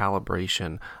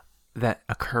self-recalibration that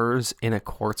occurs in a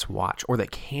quartz watch, or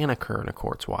that can occur in a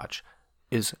quartz watch,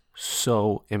 is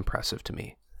so impressive to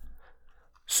me.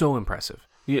 So impressive.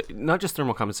 Not just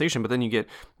thermal compensation, but then you get,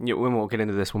 we'll get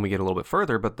into this when we get a little bit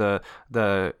further, but the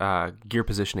gear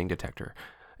positioning detector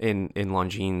in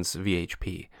Longines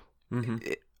VHP. Mm-hmm.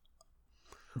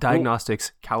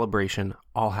 Diagnostics, calibration,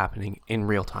 all happening in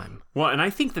real time. Well, and I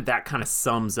think that kind of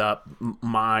sums up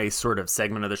my sort of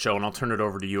segment of the show, and I'll turn it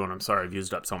over to you, and I'm sorry I've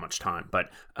used up so much time, but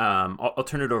I'll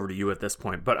turn it over to you at this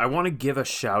point. But I want to give a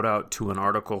shout out to an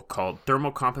article called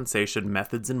Thermocompensation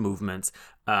Methods and Movements.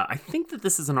 I think that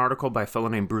this is an article by a fellow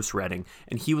named Bruce Redding,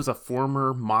 and he was a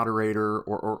former moderator,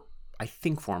 or I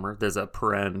think former, there's a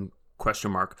paren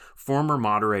question mark, former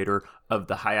moderator of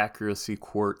the High Accuracy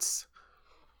Quartz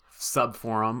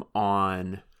subforum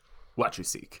on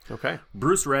WatchUSeek. Okay.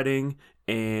 Bruce Redding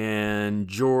and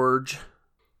George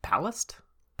Palast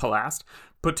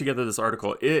put together this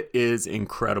article. It is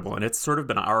incredible, and it's sort of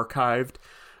been archived.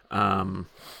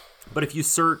 But if you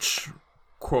search,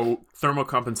 quote,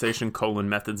 thermocompensation,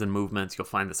 methods and movements, you'll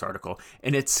find this article.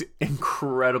 And it's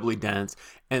incredibly dense.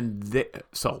 And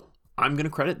so I'm going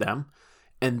to credit them.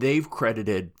 And they've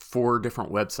credited 4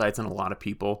 different websites and a lot of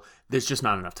people. There's just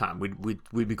not enough time.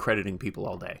 We'd be crediting people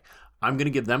all day. I'm going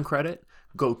to give them credit.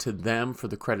 go to them for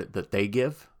the credit that they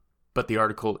give, but the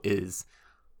article is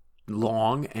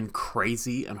long and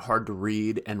crazy and hard to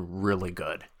read and really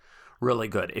good. Really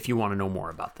good if you want to know more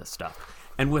about this stuff.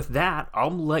 And with that, I'll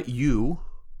let you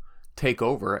take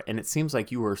over. And it seems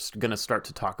like you were going to start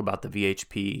to talk about the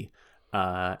VHP,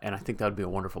 and I think that would be a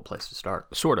wonderful place to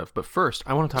start. Sort of. But first,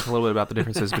 I want to talk a little bit about the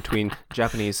differences between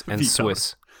Japanese and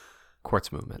Swiss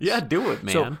quartz movements. Yeah, do it,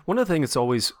 man. So one of the things that's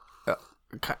always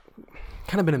kind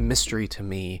of been a mystery to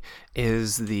me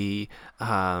is the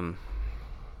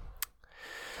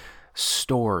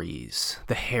stories,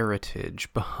 the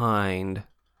heritage behind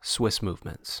Swiss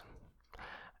movements.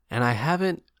 And I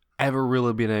haven't ever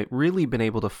really been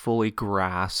able to fully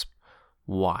grasp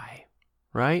why,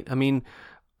 right? I mean,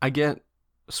 I get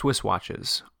Swiss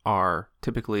watches are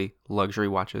typically luxury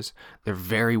watches. They're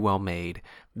very well made.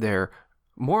 They're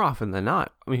more often than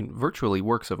not, I mean, virtually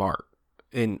works of art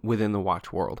within the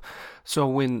watch world. So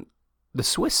when the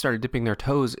Swiss started dipping their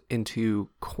toes into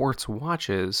quartz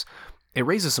watches, it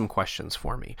raises some questions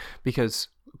for me, because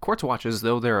quartz watches,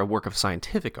 though they're a work of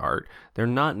scientific art, they're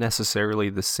not necessarily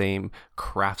the same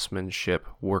craftsmanship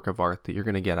work of art that you're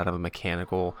going to get out of a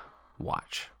mechanical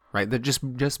watch, right? They're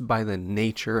just by the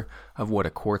nature of what a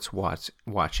quartz watch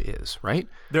is, right?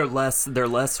 They're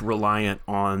less reliant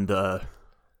on the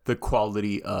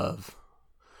quality of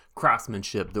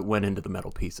craftsmanship that went into the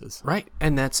metal pieces, right?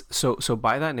 And that's so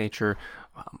by that nature,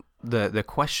 the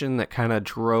question that kind of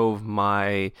drove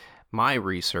my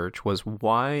research was,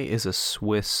 why is a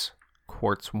Swiss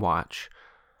quartz watch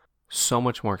so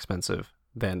much more expensive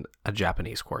than a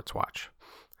Japanese quartz watch?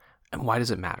 And why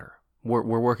does it matter? We're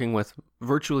working with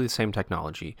virtually the same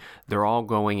technology. They're all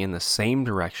going in the same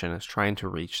direction as trying to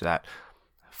reach that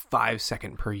 5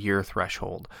 second per year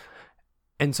threshold.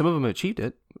 And some of them achieved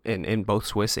it in both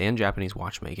Swiss and Japanese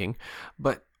watchmaking.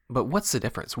 But what's the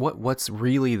difference? What's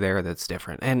really there that's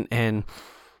different? And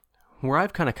where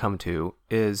I've kind of come to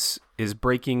is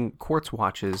breaking quartz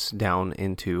watches down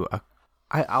into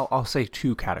I'll say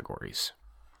 2 categories: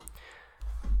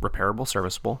 repairable,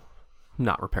 serviceable,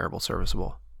 not repairable,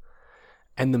 serviceable.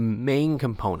 And the main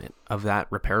component of that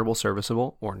repairable,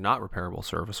 serviceable, or not repairable,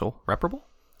 serviceable,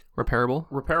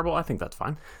 repairable, I think that's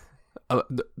fine.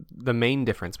 The main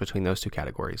difference between those 2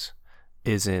 categories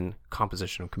is in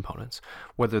composition of components,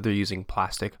 whether they're using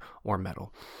plastic or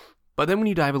metal. But then when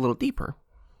you dive a little deeper,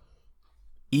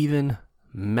 even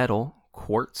metal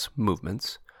quartz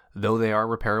movements, though they are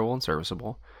repairable and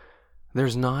serviceable,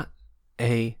 there's not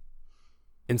a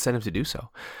incentive to do so.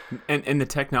 And the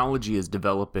technology is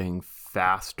developing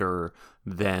faster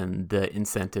than the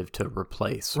incentive to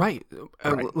replace. Right.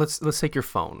 Let's take your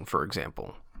phone, for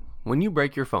example. When you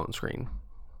break your phone screen,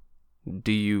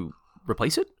 do you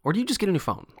replace it, or do you just get a new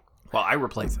phone? Well, I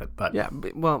replace it, but yeah.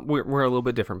 Well, we're a little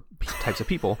bit different types of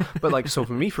people. But like, so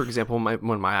for me, for example,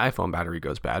 when my iPhone battery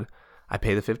goes bad, I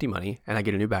pay the $50 money and I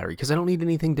get a new battery, because I don't need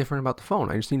anything different about the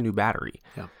phone. I just need a new battery.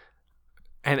 Yeah.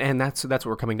 And that's what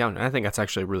we're coming down to. And I think that's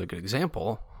actually a really good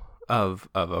example of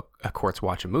a quartz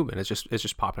watch and movement. It's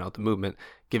just popping out the movement,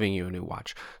 giving you a new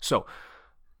watch. So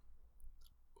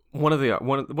one of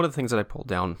the things that I pulled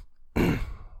down,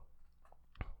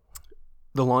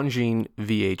 the Longines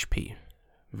VHP.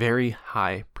 Very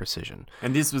high precision.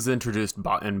 And this was introduced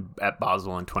at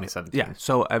Basel in 2017. Yeah,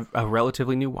 so a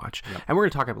relatively new watch. Yep. And we're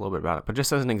going to talk a little bit about it, but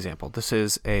just as an example, this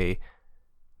is a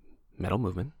metal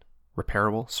movement,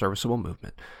 repairable, serviceable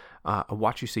movement. A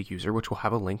WatchUseek user, which will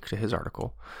have a link to his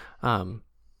article,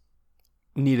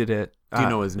 needed it. Do you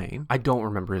know his name? I don't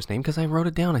remember his name because I wrote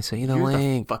it down. I sent you the You're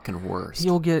link. The fucking worst.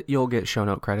 You'll get show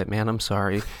note credit, man. I'm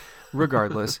sorry.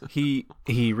 Regardless, he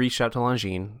reached out to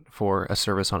Longines for a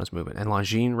service on his movement, and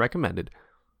Longines recommended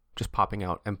just popping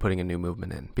out and putting a new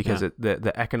movement in, because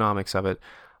the economics of it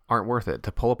aren't worth it.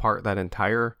 To pull apart that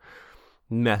entire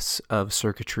mess of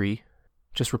circuitry,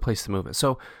 just replace the movement.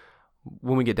 So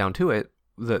when we get down to it,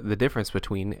 the difference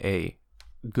between a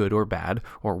good or bad,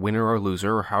 or winner or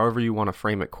loser, or however you want to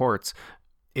frame it, quartz,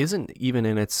 isn't even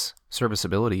in its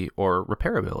serviceability or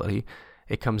repairability.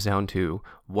 It comes down to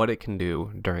what it can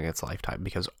do during its lifetime,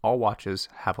 because all watches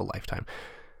have a lifetime.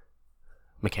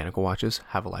 Mechanical watches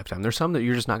have a lifetime. There's some that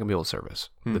you're just not going to be able to service.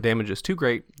 The damage is too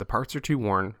great. The parts are too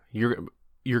worn.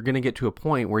 You're going to get to a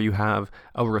point where you have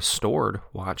a restored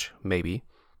watch, maybe,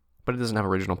 but it doesn't have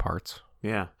original parts.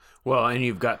 Yeah. Well, and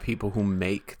you've got people who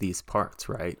make these parts,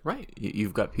 right? Right.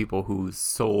 You've got people whose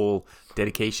sole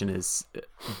dedication is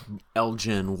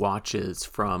Elgin watches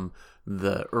from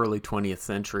the early 20th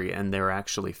century, and they're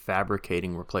actually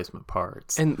fabricating replacement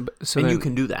parts. And so and then, you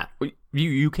can do that.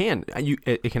 You can.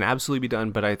 It can absolutely be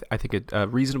done, but I think a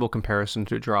reasonable comparison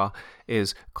to draw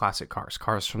is classic cars.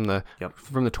 Cars from the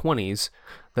 20s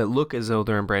that look as though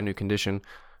they're in brand new condition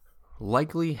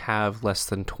likely have less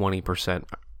than 20%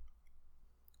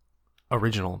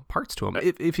 original parts to them,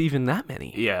 if even that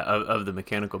many. Yeah, of the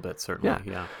mechanical bits, certainly.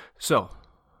 Yeah. So,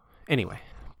 anyway,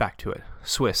 back to it.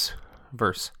 Swiss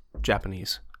versus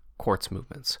Japanese quartz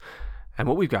movements. And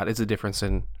what we've got is a difference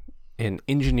in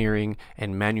engineering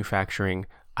and manufacturing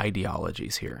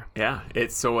ideologies here. Yeah,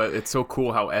 it's so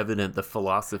cool how evident the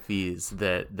philosophies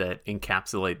that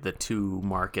encapsulate the two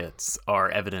markets are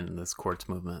evident in this quartz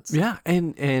movements. Yeah,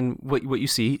 and what you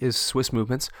see is Swiss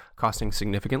movements costing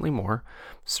significantly more,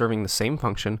 serving the same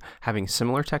function, having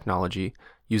similar technology,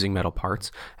 using metal parts,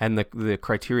 and the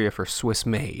criteria for Swiss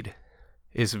made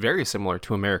is very similar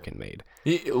to American made.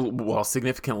 Well,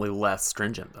 significantly less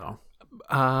stringent though.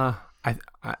 I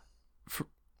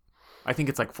think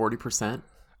it's like 40%.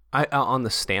 On the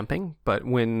stamping, but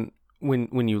when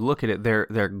you look at it,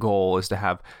 their goal is to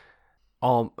have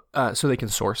all so they can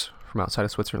source from outside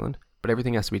of Switzerland, but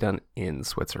everything has to be done in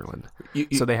Switzerland.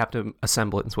 So they have to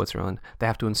assemble it in Switzerland. They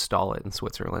have to install it in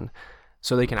Switzerland,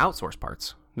 so they can outsource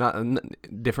parts, not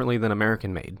differently than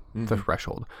American made, the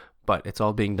threshold, but it's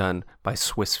all being done by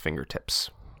Swiss fingertips.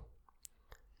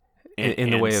 In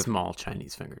the way of small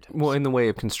Chinese fingertips. Well, in the way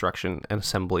of construction and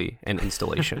assembly and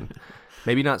installation.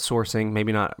 Maybe not sourcing,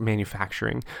 maybe not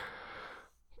manufacturing,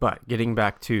 but getting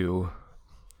back to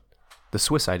the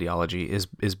Swiss ideology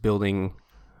is building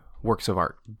works of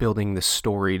art, building the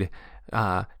storied,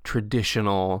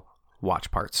 traditional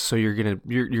watch parts. So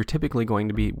you're typically going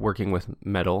to be working with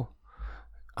metal,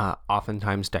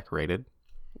 oftentimes decorated,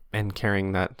 and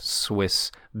carrying that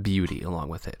Swiss beauty along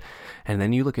with it. And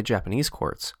then you look at Japanese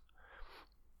quartz,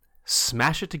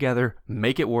 smash it together,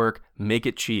 make it work, make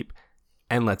it cheap,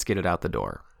 and let's get it out the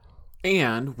door.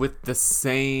 And with the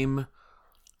same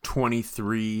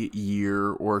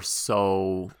 23-year or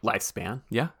so lifespan.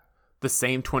 Yeah. The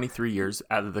same 23 years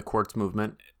out of the quartz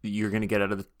movement you're going to get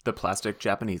out of the plastic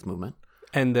Japanese movement.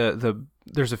 And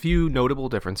there's a few notable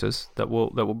differences that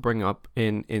we'll bring up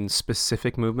in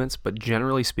specific movements, but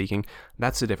generally speaking,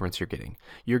 that's the difference you're getting.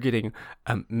 You're getting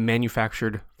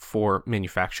manufactured for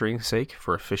manufacturing's sake,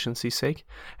 for efficiency's sake,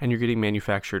 and you're getting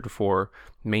manufactured for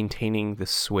maintaining the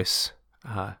Swiss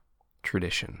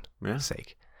tradition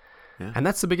sake. Yeah. And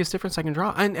that's the biggest difference I can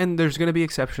draw. And there's going to be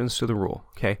exceptions to the rule.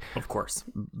 Okay, of course.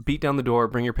 Beat down the door.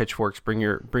 Bring your pitchforks. Bring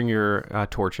your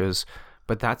torches.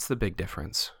 But that's the big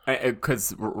difference.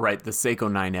 Because, right, the Seiko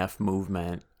 9F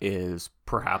movement is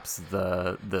perhaps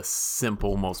the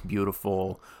simple, most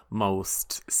beautiful,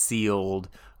 most sealed,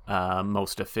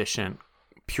 most efficient,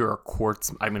 pure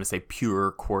quartz, I'm going to say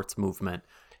pure quartz movement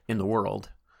in the world.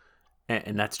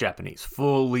 And that's Japanese,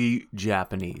 fully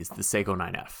Japanese, the Seiko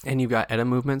 9F. And you've got ETA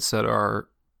movements that are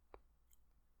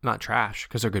not trash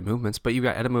because they're good movements, but you've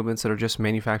got ETA movements that are just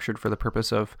manufactured for the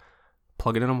purpose of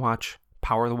plug it in a watch,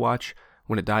 power the watch.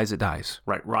 When it dies, it dies.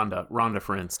 Right. Ronda,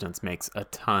 for instance, makes a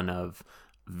ton of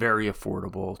very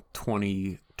affordable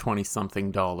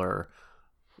 $20-something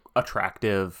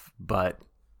attractive but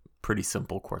pretty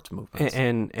simple quartz movements.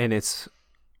 And it's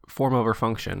form over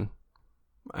function,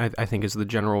 I think, is the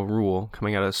general rule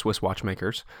coming out of Swiss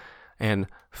watchmakers, and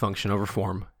function over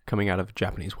form coming out of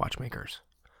Japanese watchmakers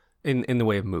in the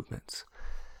way of movements.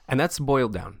 And that's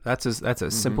boiled down. That's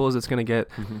as simple as it's going to get.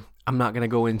 Mm-hmm. I'm not going to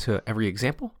go into every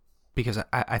example, because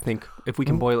I think if we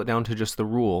can boil it down to just the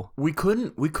rule, we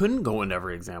couldn't go into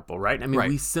every example, right? I mean,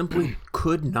 we simply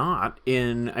could not.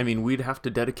 We'd have to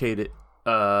dedicate it.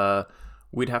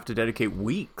 We'd have to dedicate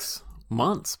weeks,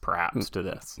 months, perhaps, to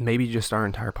this. Maybe just our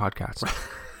entire podcast.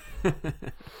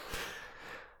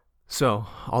 So,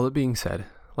 all that being said,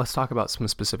 let's talk about some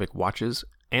specific watches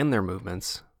and their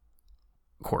movements.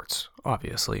 Quartz,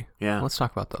 obviously. Yeah. Let's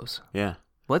talk about those. Yeah.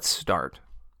 Let's start,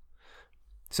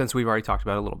 since we've already talked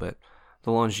about it a little bit,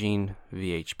 the Longines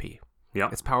VHP. Yeah.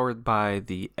 It's powered by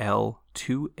the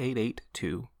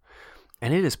L2882,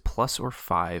 and it is plus or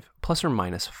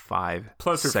minus 5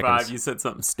 Plus or seconds. 5, you said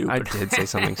something stupid. I did say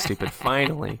something stupid.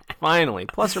 Finally,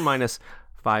 plus or minus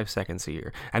 5 seconds a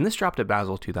year. And this dropped at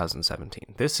Basel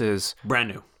 2017. This is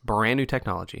brand new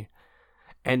technology.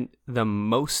 And the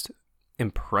most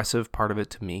impressive part of it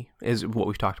to me is what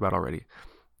we've talked about already.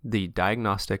 The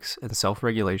diagnostics and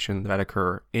self-regulation that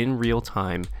occur in real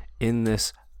time in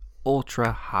this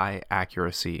ultra high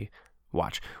accuracy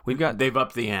watch. They've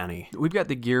upped the ante. We've got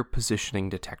the gear positioning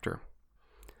detector,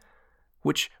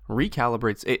 which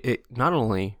recalibrates it not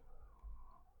only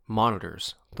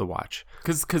monitors the watch.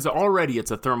 Because already it's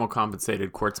a thermal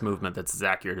compensated quartz movement that's as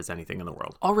accurate as anything in the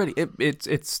world. Already,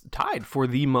 it's tied for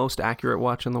the most accurate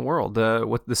watch in the world.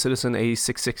 The Citizen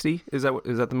A660, is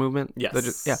that the movement?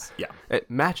 Yes. Yeah.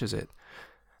 It matches it.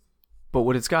 But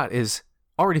what it's got is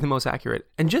already the most accurate.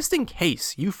 And just in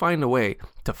case you find a way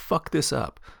to fuck this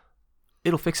up,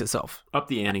 it'll fix itself. Up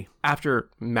the ante. After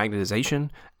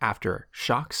magnetization, after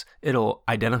shocks, it'll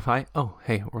identify, oh,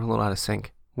 hey, we're a little out of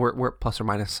sync. We're at plus or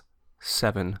minus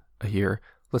 7 a year.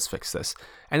 Let's fix this.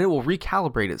 And it will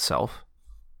recalibrate itself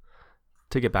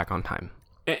to get back on time.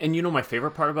 And you know my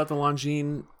favorite part about the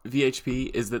Longines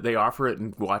VHP is that they offer it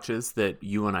in watches that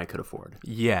you and I could afford.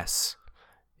 Yes.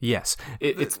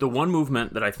 It's the one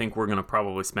movement that I think we're going to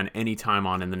probably spend any time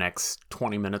on in the next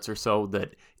 20 minutes or so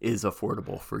that is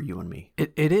affordable for you and me.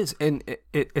 It is. And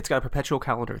it's got a perpetual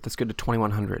calendar that's good to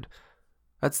 2100.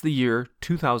 That's the year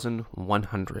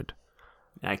 2100.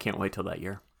 I can't wait till that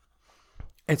year.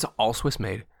 It's all Swiss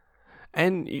made.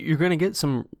 And you're going to get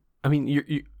some, I mean,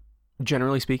 you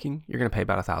generally speaking, you're going to pay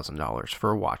about $1,000 for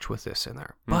a watch with this in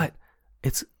there. But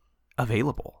it's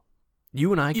available.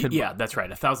 You and I could... Yeah, that's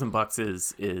right.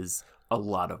 $1,000 is a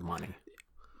lot of money.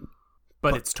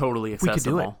 But it's totally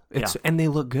accessible. We could do it. And they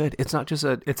look good. It's not just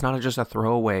a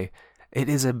throwaway. It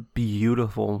is a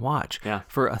beautiful watch. Yeah.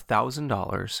 For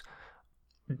 $1,000,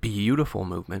 beautiful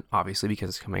movement, obviously, because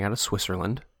it's coming out of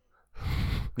Switzerland.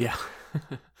 Yeah.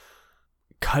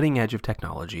 Cutting edge of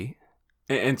technology.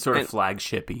 And sort of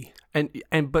flagshipy.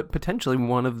 But potentially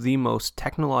one of the most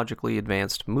technologically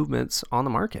advanced movements on the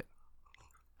market.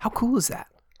 How cool is that?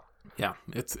 Yeah,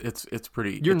 it's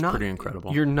pretty pretty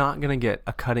incredible. You're not going to get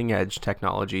a cutting edge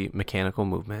technology mechanical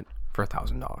movement for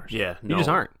 $1,000. Yeah, you just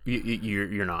aren't.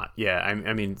 You're not. Yeah,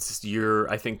 I mean,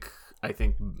 I think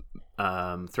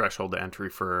threshold to entry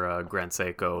for Grand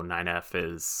Seiko 9F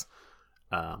is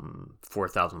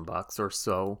 $4,000 or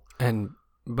so.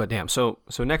 But damn, so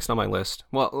next on my list,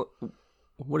 well,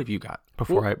 what have you got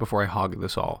before I hog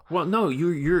this all? Well, no,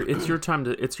 it's your time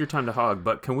to hog.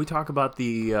 But can we talk about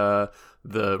the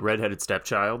redheaded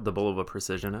stepchild, the Bulova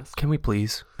Precisionist? Can we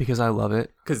please? Because I love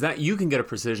it. Because that you can get a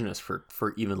Precisionist for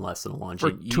even less than a Longines.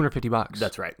 For $250.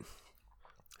 That's right.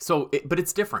 So, but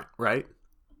it's different, right?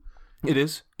 It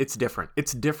is. It's different.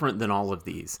 It's different than all of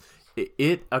these.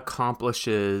 It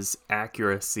accomplishes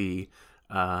accuracy,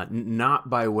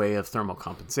 not by way of thermal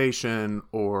compensation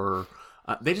or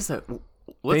they just said.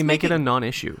 They make it a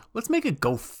non-issue. Let's make it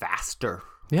go faster.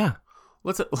 Yeah.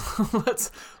 Let's up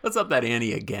that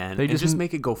ante again and just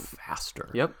make it go faster.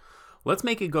 Yep. Let's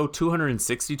make it go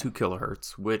 262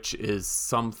 kilohertz, which is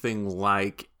something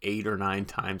like 8 or 9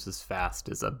 times as fast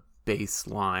as a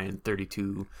baseline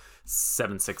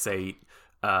 32768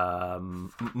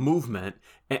 movement,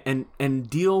 and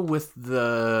deal with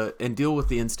the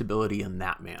instability in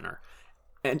that manner.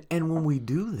 And when we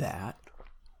do that,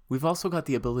 we've also got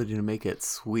the ability to make it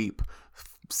sweep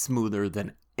smoother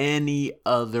than any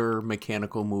other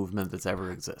mechanical movement that's ever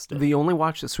existed. The only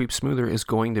watch that sweeps smoother is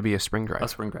going to be a spring drive. A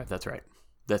spring drive, that's right.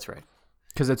 That's right.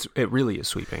 Because it really is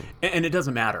sweeping. And it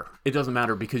doesn't matter. It doesn't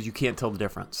matter because you can't tell the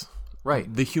difference.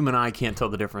 Right. The human eye can't tell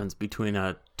the difference between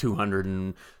a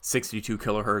 262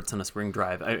 kilohertz and a spring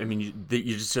drive. I mean,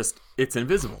 you just it's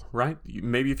invisible, right?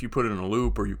 Maybe if you put it in a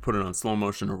loop or you put it on slow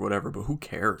motion or whatever, but who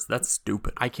cares? That's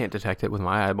stupid. I can't detect it with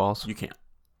my eyeballs. You can't.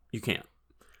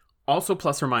 Also,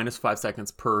 plus or minus 5 seconds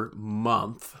per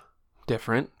month.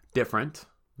 Different.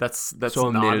 That's so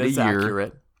not as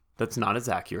accurate. That's not as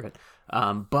accurate.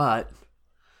 But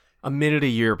a minute a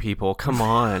year, people. Come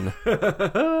on.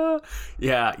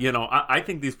 Yeah, I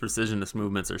think these precisionist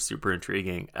movements are super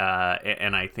intriguing,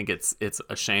 and I think it's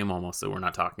a shame almost that we're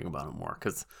not talking about them more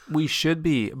because we should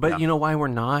be. But you know why we're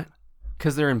not?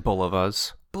 Because they're in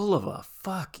Bulovas. Bulova,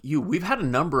 fuck you. We've had a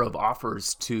number of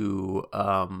offers to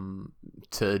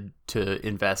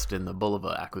invest in the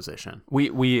Bulova acquisition.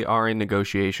 We are in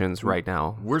negotiations right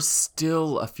now. We're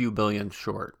still a few billion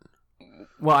short.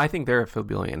 Well, I think they're a few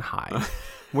billion high.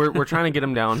 We're trying to get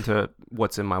them down to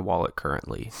what's in my wallet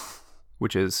currently,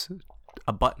 which is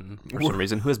a button for some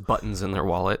reason. Who has buttons in their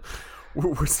wallet?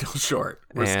 We're still short.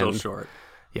 Still short.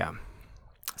 Yeah.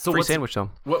 So free sandwich though.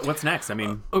 What's next? I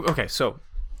mean, okay. So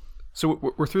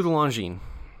we're through the Longines.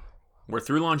 We're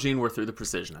through Longines. We're through the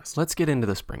Precisionist. Let's get into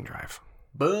the spring drive.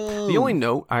 Boom. The only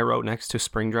note I wrote next to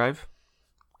spring drive.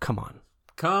 Come on.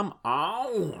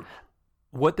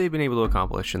 What they've been able to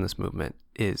accomplish in this movement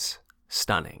is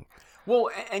stunning.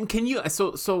 Well, and can you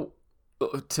so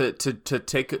to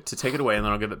take it away, and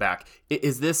then I'll give it back.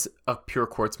 Is this a pure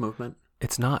quartz movement?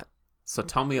 It's not. So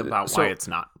tell me about why it's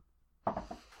not.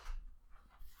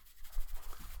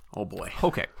 Oh boy.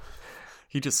 Okay.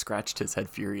 He just scratched his head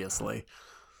furiously.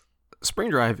 Spring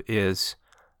drive is,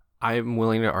 I'm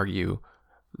willing to argue,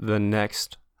 the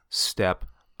next step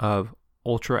of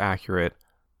ultra accurate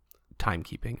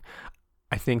timekeeping.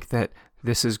 I think that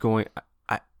this is going,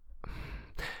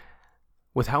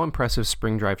 with how impressive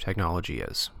spring drive technology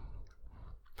is,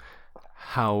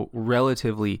 how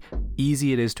relatively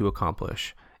easy it is to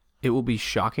accomplish, it will be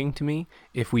shocking to me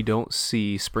if we don't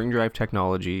see spring drive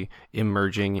technology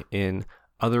emerging in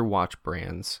other watch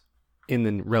brands in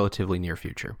the relatively near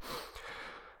future.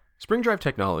 Spring drive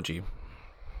technology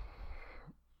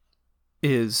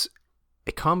is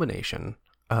a combination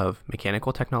of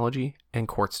mechanical technology and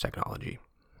quartz technology,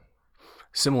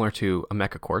 similar to a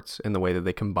mecha quartz in the way that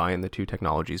they combine the two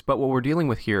technologies. But what we're dealing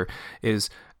with here is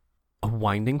a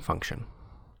winding function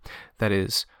that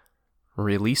is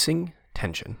releasing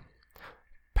tension,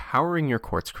 powering your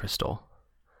quartz crystal,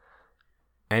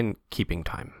 and keeping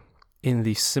time in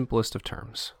the simplest of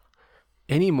terms.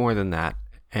 Any more than that,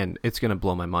 and it's going to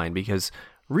blow my mind, because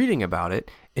reading about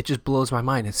it, it just blows my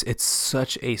mind. It's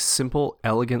such a simple,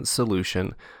 elegant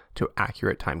solution to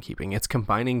accurate timekeeping. It's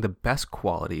combining the best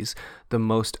qualities, the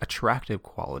most attractive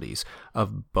qualities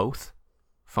of both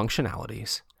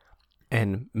functionalities,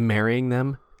 and marrying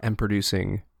them and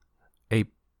producing a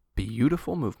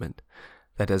beautiful movement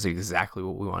that does exactly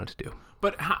what we want it to do.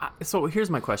 But so here's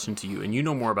my question to you, and you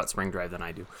know more about spring drive than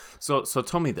I do. So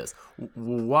tell me this: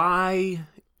 why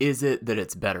is it that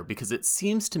it's better? Because it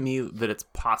seems to me that it's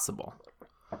possible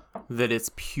that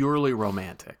it's purely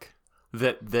romantic.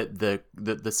 That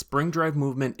the spring drive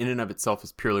movement in and of itself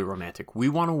is purely romantic. We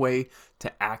want a way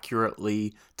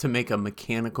to make a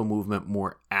mechanical movement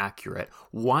more accurate.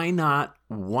 Why not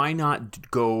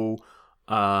go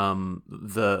the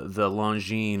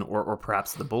Longines or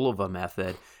perhaps the Bulova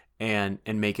method and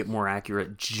make it more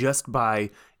accurate just by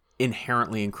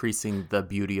inherently increasing the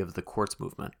beauty of the quartz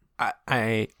movement?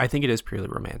 I think it is purely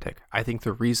romantic. I think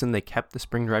the reason they kept the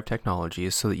spring drive technology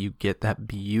is so that you get that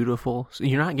beautiful, so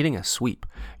you're not getting a sweep,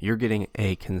 you're getting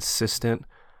a consistent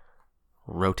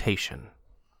rotation.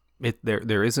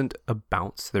 There isn't a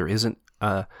bounce, there isn't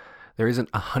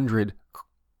 100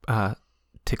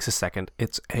 ticks a second.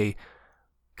 It's a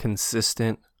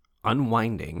consistent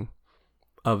unwinding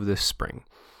of this spring.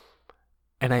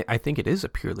 And I think it is a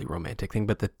purely romantic thing,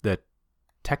 but the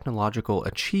technological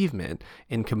achievement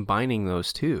in combining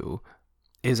those two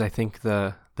is, I think,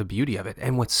 the beauty of it.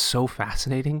 And what's so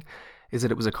fascinating is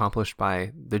that it was accomplished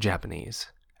by the Japanese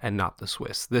and not the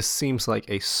Swiss. This seems like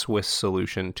a Swiss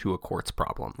solution to a quartz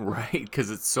problem. Right,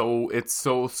 because it's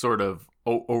so sort of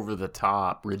over the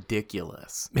top,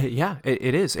 ridiculous. Yeah,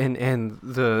 it is. And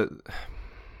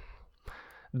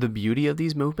the beauty of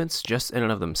these movements, just in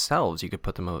and of themselves, you could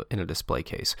put them in a display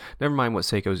case. Never mind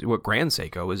what Grand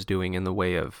Seiko is doing in the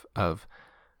way of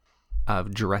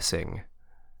dressing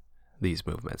these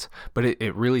movements. But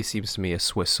it really seems to me a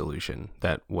Swiss solution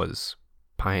that was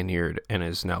pioneered and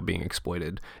is now being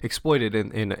exploited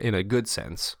in a good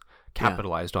sense,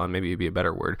 capitalized on, maybe it'd be a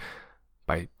better word,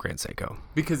 by Grand Seiko.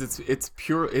 Because it's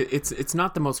pure. It's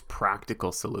not the most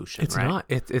practical solution. It's not.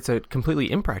 It's a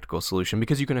completely impractical solution,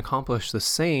 because you can accomplish the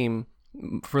same,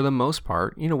 for the most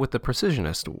part, with the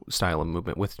precisionist style of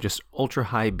movement, with just ultra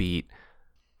high beat,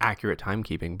 accurate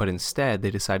timekeeping. But instead, they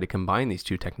decide to combine these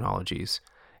two technologies,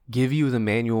 give you the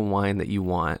manual wind that you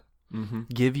want,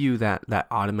 give you that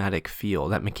automatic feel,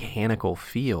 that mechanical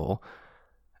feel,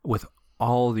 with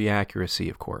all the accuracy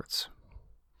of quartz.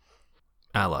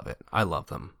 I love it. I love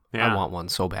them. Yeah. I want one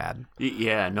so bad.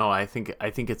 Yeah, no, I think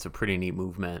it's a pretty neat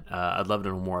movement. I'd love to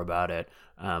know more about it.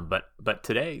 But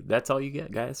today, that's all you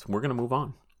get, guys. We're gonna move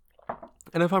on.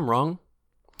 And if I'm wrong,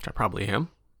 which I probably am,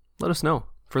 let us know.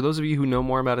 For those of you who know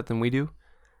more about it than we do,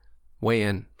 weigh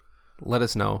in. Let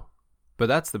us know. But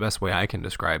that's the best way I can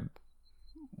describe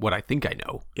what I think I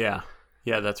know. Yeah,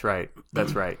 that's right.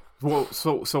 That's right. Well,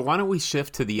 so why don't we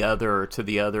shift to the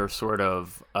other sort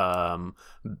of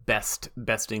best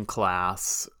in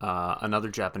class, another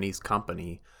Japanese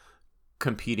company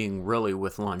competing really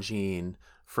with Longines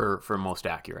for most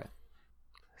accurate.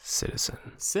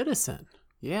 Citizen.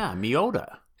 Yeah,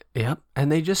 Miyota. Yep,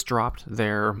 and they just dropped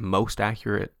their most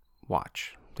accurate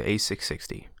watch, the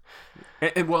A660.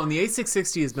 And the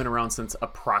A660 has been around since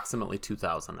approximately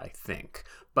 2000, I think.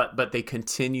 But they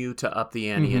continue to up the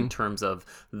ante in terms of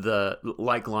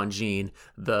like Longines,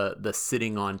 the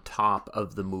sitting on top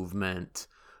of the movement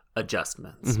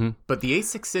adjustments. But the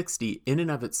A660 in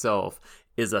and of itself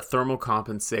is a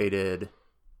thermocompensated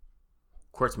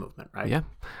quartz movement, right? Yeah.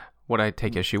 What I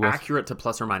take issue with. Accurate to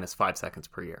plus or minus 5 seconds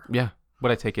per year. Yeah.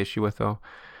 What I take issue with, though,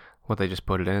 what they just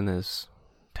put it in is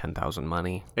 10,000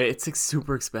 money. It's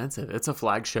super expensive. It's a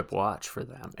flagship watch for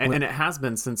them. And it has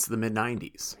been since the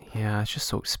mid-90s. Yeah, it's just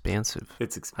so expensive.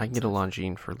 It's expensive. I can get a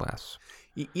Longines for less.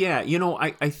 Yeah,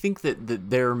 I think that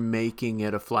they're making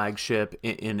it a flagship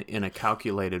in a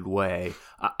calculated way.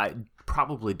 It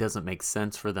probably doesn't make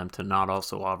sense for them to not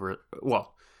also offer it.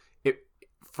 Well,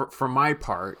 for my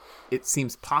part, it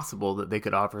seems possible that they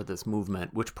could offer this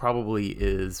movement, which probably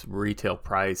is retail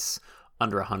price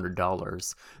under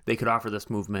 $100. They could offer this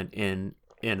movement in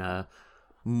a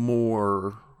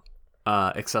more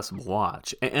accessible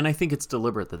watch, and I think it's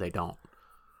deliberate that they don't.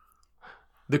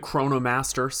 The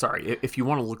Chronomaster, sorry, if you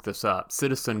want to look this up,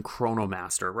 Citizen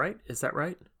Chronomaster, right? Is that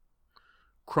right?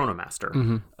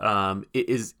 Chronomaster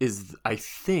is I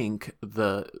think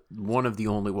one of the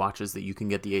only watches that you can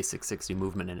get the A660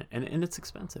 movement in it, and it's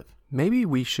expensive. Maybe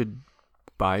we should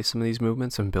buy some of these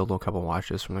movements and build a couple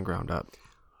watches from the ground up.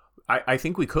 I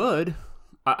think we could.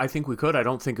 I think we could. I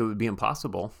don't think it would be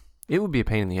impossible. It would be a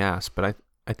pain in the ass, but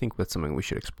I think that's something we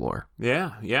should explore.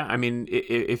 Yeah. I mean,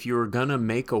 if you were gonna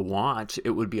make a watch,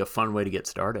 it would be a fun way to get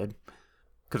started.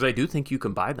 Because I do think you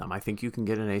can buy them. I think you can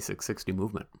get an A660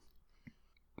 movement.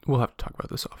 We'll have to talk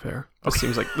about this off air. This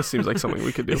seems like something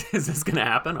we could do. Is this going to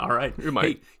happen? All right. It might.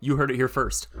 Hey, you heard it here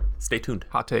first. Stay tuned.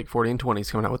 Hot take, 40 and 20 is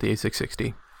coming out with the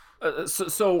A660.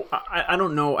 So I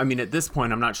don't know. I mean, at this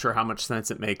point, I'm not sure how much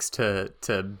sense it makes to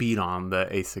beat on the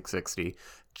A660.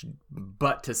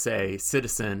 But to say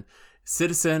Citizen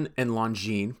and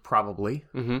Longines probably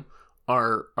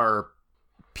are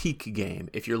peak game.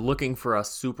 If you're looking for a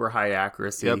super high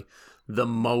accuracy, the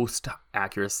most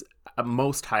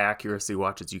high accuracy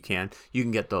watches you can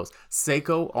get those.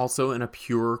 Seiko also in a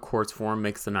pure quartz form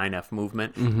makes the 9F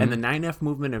movement, and the 9F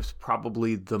movement is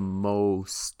probably the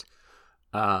most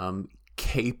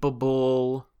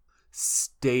capable,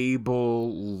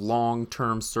 stable,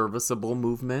 long-term serviceable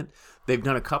movement. They've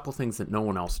done a couple things that no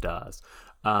one else does.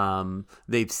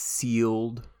 They've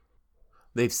sealed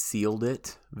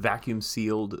it, vacuum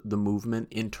sealed the movement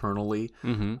internally,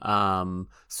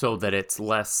 so that it's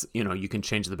less, you can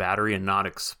change the battery and not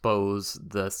expose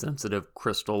the sensitive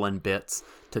crystal and bits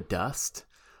to dust,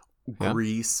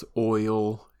 grease,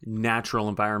 oil, natural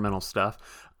environmental stuff.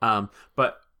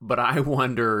 But I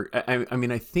wonder, I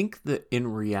mean, I think that in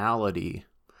reality,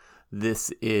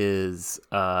 this is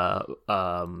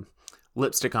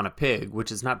lipstick on a pig,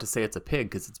 which is not to say it's a pig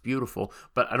because it's beautiful,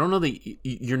 but I don't know that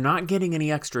you're not getting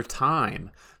any extra time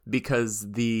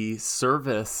because the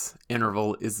service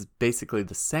interval is basically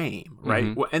the same,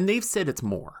 right? And they've said it's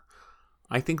more.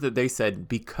 I think that they said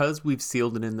because we've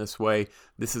sealed it in this way,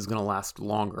 this is going to last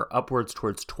longer, upwards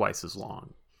towards twice as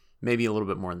long, maybe a little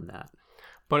bit more than that.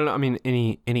 But I mean,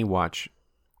 any watch,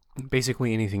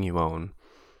 basically anything you own,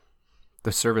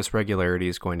 the service regularity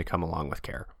is going to come along with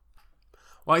care.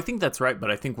 Well, I think that's right, but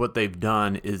I think what they've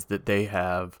done is that they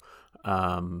have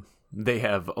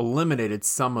eliminated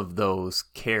some of those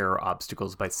care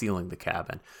obstacles by sealing the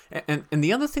cabin. And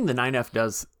the other thing the 9F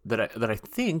does that I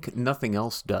think nothing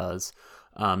else does,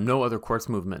 no other quartz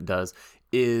movement does,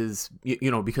 is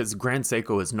because Grand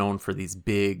Seiko is known for these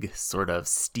big sort of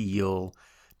steel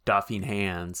doffing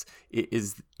hands,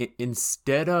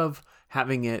 instead of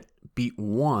having it beat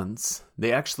once,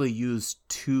 they actually use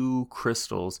 2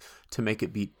 crystals to make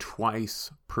it beat twice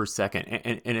per second.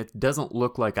 And it doesn't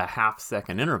look like a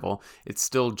half-second interval. It's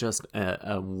still just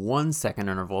a 1-second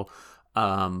interval.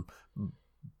 But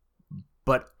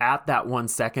at that 1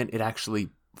 second, it actually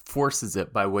forces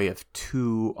it by way of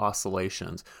 2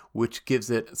 oscillations, which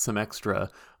gives it some extra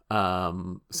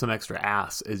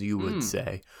ass, as you would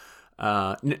say.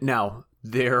 Now,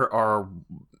 there are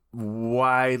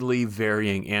widely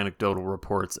varying anecdotal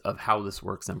reports of how this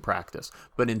works in practice,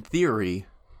 but in theory,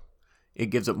 it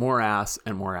gives it more ass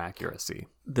and more accuracy.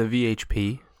 The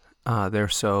VHP, they're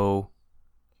so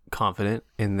confident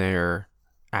in their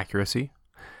accuracy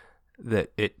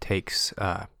that it takes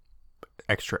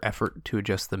extra effort to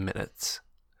adjust the minutes.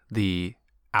 The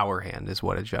hour hand is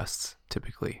what adjusts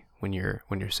typically when you're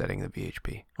setting the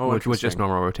VHP, which was just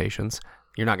normal rotations.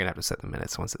 You're not going to have to set the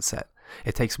minutes once it's set.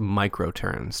 It takes micro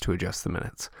turns to adjust the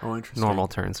minutes. Oh, interesting. Normal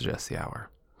turns adjust the hour.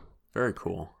 Very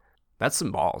cool. That's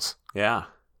some balls. Yeah.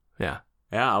 Yeah.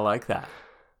 Yeah, I like that.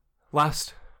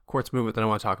 Last quartz movement that I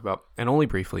want to talk about, and only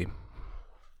briefly,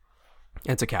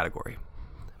 it's a category.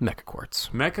 Mecha quartz.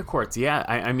 Mecha quartz, yeah.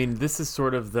 I mean, this is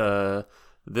sort of the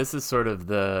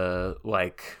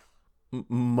like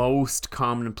most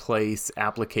commonplace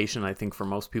application, I think, for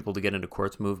most people to get into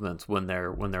quartz movements when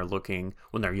they're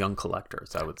young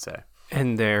collectors, I would say.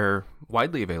 And they're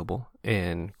widely available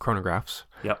in chronographs.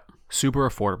 Yep. Super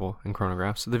affordable in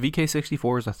chronographs. The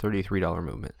VK64 is a $33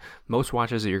 movement. Most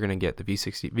watches that you're going to get the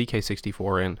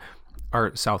VK64 in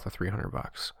are south of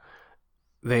 $300.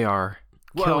 They are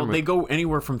they go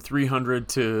anywhere from $300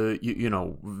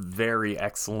 to very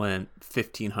excellent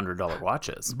 $1,500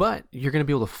 watches. But you're going to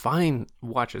be able to find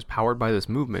watches powered by this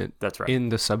movement. That's right. In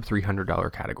the sub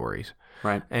 $300 categories.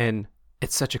 Right. And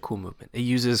it's such a cool movement. It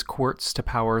uses quartz to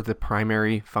power the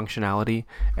primary functionality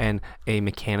and a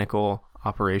mechanical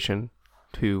operation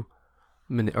to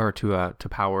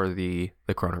power the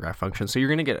chronograph function. So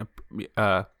you're going to get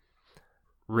a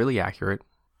really accurate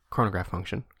chronograph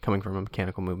function coming from a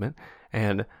mechanical movement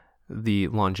and the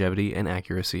longevity and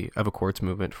accuracy of a quartz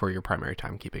movement for your primary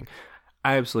timekeeping.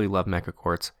 I absolutely love Mecha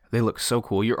Quartz. They look so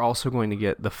cool. You're also going to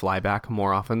get the flyback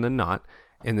more often than not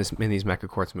in these Mecha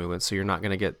Quartz movements. So you're not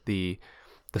going to get the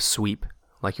sweep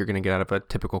like you're going to get out of a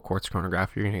typical quartz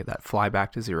chronograph. You're going to get that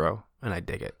flyback to zero, and I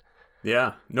dig it.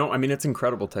 Yeah. No, I mean, it's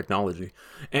incredible technology.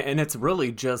 And it's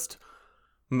really just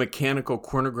mechanical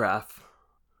chronograph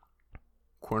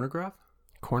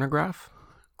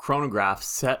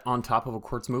set on top of a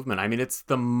quartz movement. I mean, it's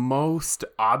the most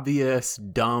obvious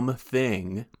dumb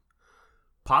thing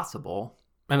possible.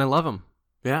 And I love them.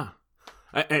 Yeah.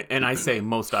 And I say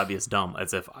most obvious dumb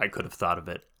as if I could have thought of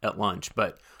it at lunch,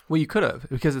 but... Well, you could have,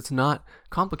 because it's not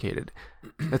complicated.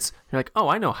 You're like, oh,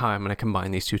 I know how I'm going to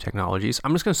combine these two technologies.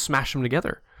 I'm just going to smash them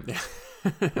together.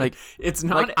 Like, it's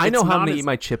not. Like, I know how I'm going to eat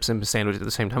my chips in a sandwich at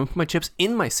the same time. Put my chips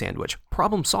in my sandwich.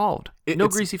 Problem solved. No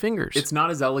greasy fingers. It's not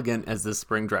as elegant as the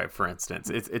spring drive, for instance.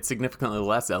 It's significantly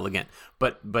less elegant,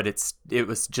 but it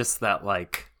was just that,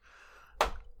 like,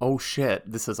 oh shit,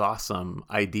 this is awesome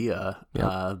idea.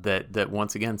 Yep. That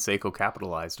once again Seiko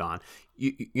capitalized on.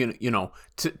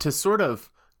 To sort of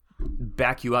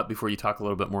back you up before you talk a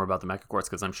little bit more about the Mecha Quartz,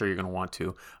 because I'm sure you're going to want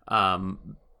to.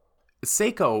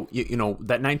 Seiko,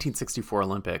 that 1964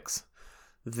 Olympics,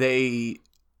 they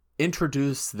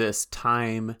introduced this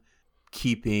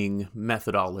time-keeping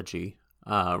methodology,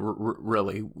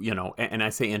 really, and I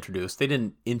say introduced. They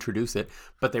didn't introduce it,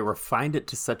 but they refined it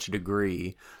to such a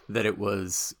degree that it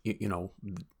was,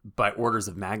 by orders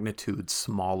of magnitude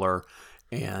smaller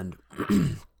and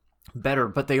better.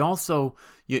 But they also,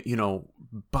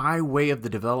 by way of the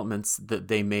developments that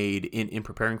they made in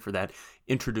preparing for that,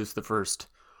 introduced the first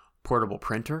portable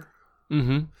printer,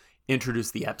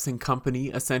 introduced the Epson company,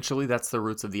 essentially. That's the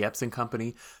roots of the Epson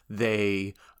company.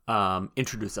 They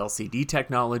introduced LCD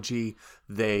technology.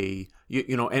 They,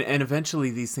 and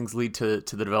eventually these things lead to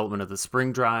the development of the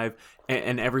spring drive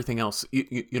and everything else.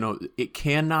 It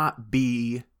cannot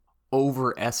be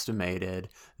overestimated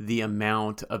the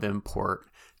amount of import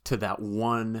to that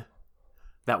one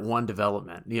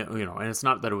development. And it's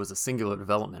not that it was a singular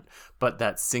development, but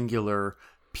that singular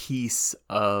piece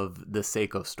of the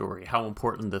Seiko story, how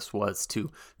important this was to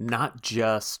not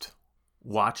just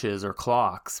watches or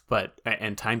clocks,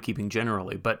 and timekeeping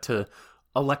generally, but to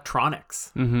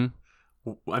electronics.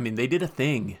 I mean, they did a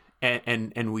thing,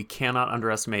 and we cannot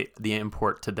underestimate the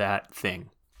import to that thing.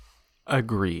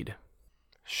 Agreed.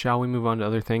 Shall we move on to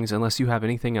other things? Unless you have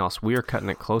anything else, we are cutting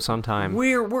it close on time.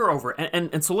 We're over,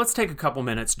 and so let's take a couple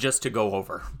minutes just to go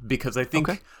over, because I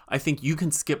think you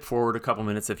can skip forward a couple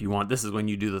minutes if you want. This is when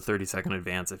you do the 30-second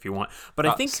advance if you want. But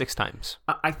I think 6 times.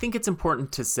 I think it's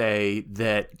important to say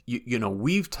that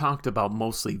we've talked about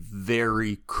mostly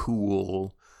very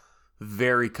cool,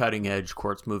 very cutting edge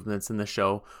quartz movements in the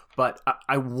show, but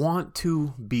I want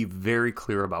to be very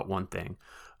clear about one thing: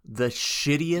 the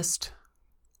shittiest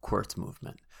quartz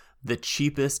movement, the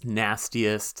cheapest,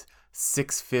 nastiest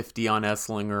 650 on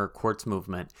Esslinger quartz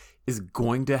movement is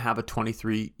going to have a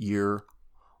 23-year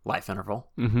life interval.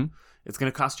 It's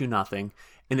going to cost you nothing,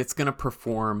 and it's going to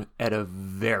perform at a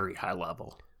very high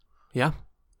level. Yeah.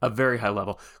 A very high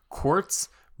level. Quartz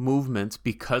movements,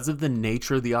 because of the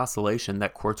nature of the oscillation,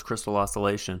 that quartz crystal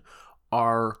oscillation,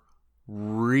 are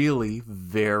really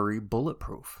very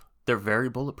bulletproof. They're very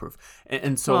bulletproof.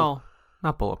 And so... Well,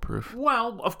 not bulletproof.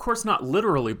 Well, of course not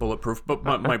literally bulletproof, but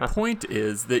my point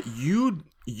is that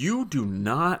you do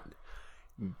not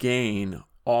gain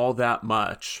all that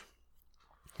much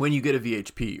when you get a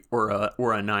VHP or a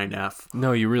 9F.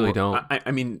 No, you really don't. I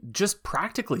mean, just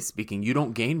practically speaking, you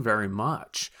don't gain very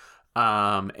much.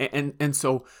 And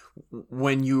so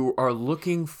when you're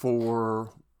looking for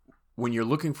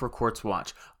a quartz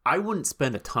watch, I wouldn't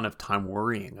spend a ton of time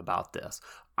worrying about this.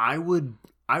 I would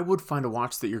I would find a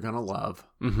watch that you're going to love.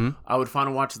 Mm-hmm. I would find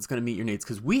a watch that's going to meet your needs,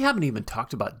 because we haven't even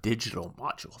talked about digital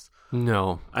modules.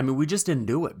 No. I mean, we just didn't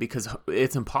do it because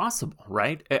it's impossible,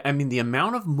 right? I mean, the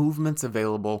amount of movements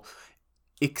available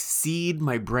exceed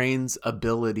my brain's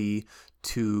ability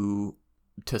to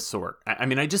sort. I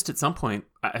mean, I just, at some point,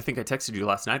 I think I texted you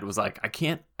last night. It was like, I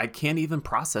can't even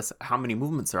process how many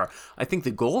movements there are. I think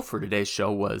the goal for today's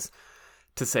show was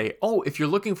to say, oh, if you're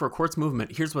looking for a quartz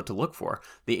movement, here's what to look for.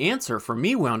 The answer for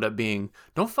me wound up being,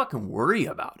 don't fucking worry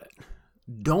about it.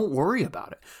 Don't worry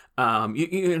about it.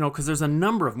 You know, because there's a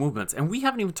number of movements, and we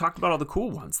haven't even talked about all the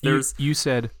cool ones. You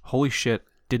said, holy shit,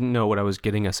 didn't know what I was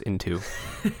getting us into.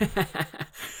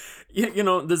 You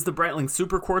know, there's the Breitling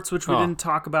Super Quartz, which we didn't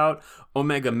talk about.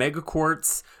 Omega Mega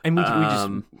Quartz. And we just...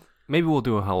 Maybe we'll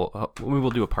do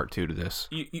a part 2 to this.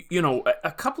 You know,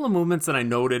 a couple of movements that I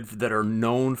noted that are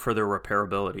known for their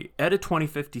repairability. ETA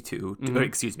 2052,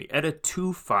 ETA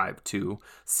 252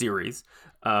 series.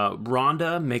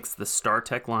 Ronda makes the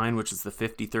StarTech line, which is the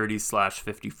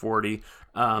 5030/5040.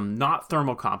 Not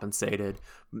thermocompensated.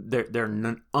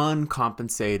 They're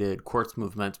uncompensated quartz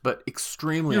movements, but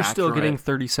extremely accurate. You're still getting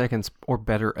 30 seconds or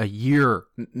better a year.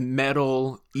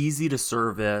 Metal, easy to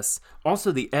service.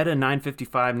 Also, the ETA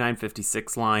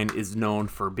 955/956 line is known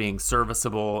for being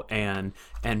serviceable and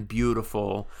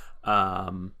beautiful.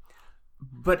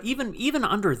 But even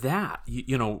under that,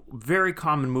 you know, very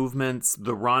common movements.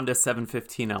 The Ronda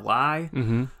 715 Li,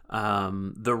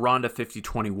 the Ronda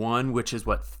 5021, which is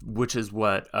what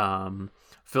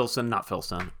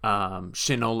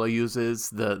Shinola uses,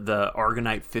 the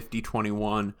Argonite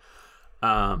 5021.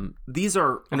 These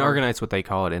are... And Argonite's what they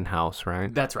call it in-house,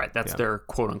 right? That's right. That's their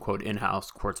quote-unquote in-house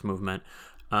quartz movement.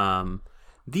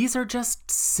 These are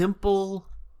just simple,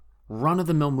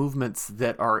 run-of-the-mill movements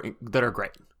that are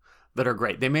great.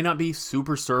 They may not be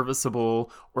super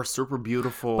serviceable or super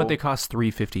beautiful, but they cost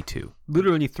 $3.52.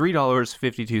 Literally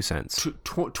 $3.52.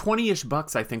 20-ish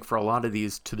bucks, I think, for a lot of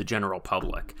these to the general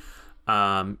public.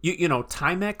 You know,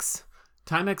 Timex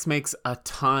makes a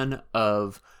ton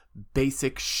of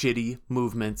basic shitty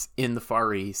movements in the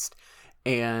Far East,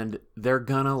 and they're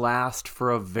gonna last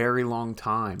for a very long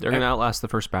time. They're gonna outlast the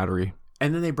first battery.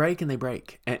 And then they break,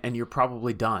 and you're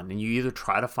probably done. And you either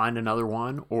try to find another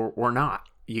one or not.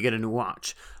 You get a new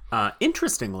watch.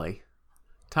 Interestingly,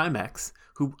 Timex,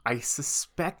 who I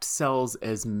suspect sells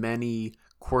as many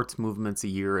quartz movements a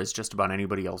year as just about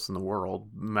anybody else in the world,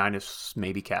 minus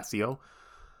maybe Casio.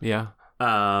 Yeah.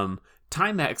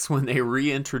 Timex, when they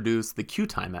reintroduced the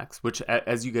Q-Timex, which,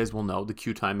 as you guys will know, the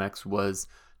Q-Timex was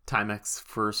Timex's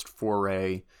first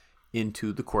foray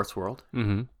into the quartz world.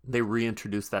 Mm-hmm. They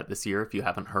reintroduced that this year, if you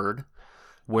haven't heard.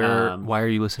 Why are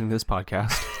you listening to this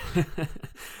podcast?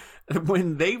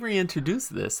 When they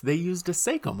reintroduced this, they used a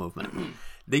Seiko movement.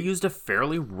 They used a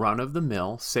fairly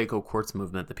run-of-the-mill Seiko quartz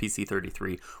movement, the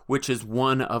PC33, which is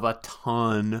one of a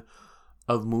ton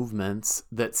of movements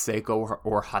that Seiko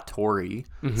or Hattori,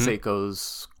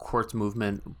 Seiko's quartz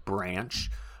movement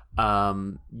branch,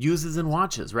 uses in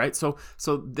watches, right? So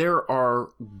there are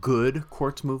good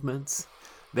quartz movements,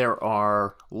 there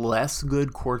are less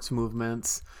good quartz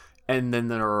movements, and then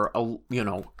there are,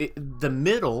 the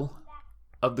middle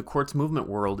of the quartz movement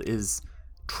world is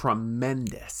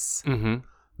tremendous. Mm-hmm.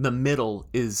 The middle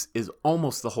is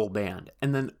almost the whole band.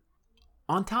 And then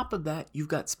on top of that, you've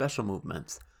got special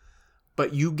movements.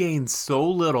 But you gain so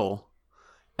little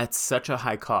at such a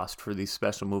high cost for these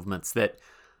special movements that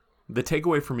the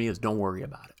takeaway for me is don't worry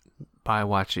about it. Buy a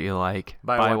watch that you like.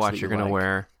 Buy a watch you're going to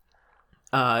wear.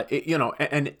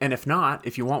 And if not,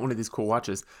 if you want one of these cool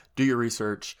watches, do your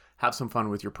research, have some fun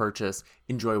with your purchase,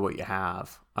 enjoy what you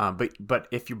have. But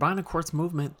if you're buying a quartz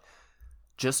movement,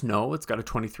 just know it's got a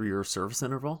 23-year service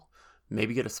interval.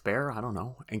 Maybe get a spare, I don't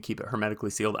know, and keep it hermetically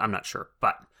sealed. I'm not sure.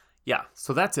 But yeah,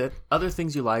 so that's it. Other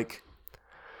things you like,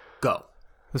 go.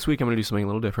 This week I'm going to do something a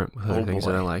little different with other things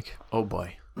that I like. Oh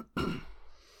boy. I'm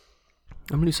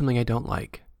going to do something I don't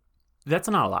like. That's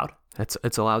not allowed.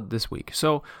 It's allowed this week.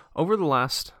 So over the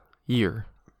last year,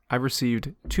 I've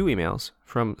received 2 emails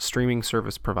from streaming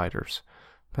service providers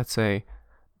that say,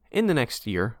 in the next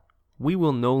year, we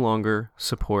will no longer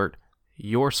support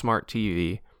your smart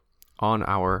TV on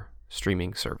our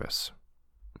streaming service.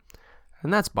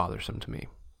 And that's bothersome to me.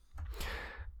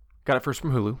 Got it first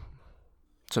from Hulu.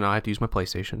 So now I have to use my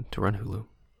PlayStation to run Hulu,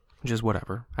 which is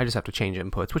whatever. I just have to change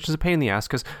inputs, which is a pain in the ass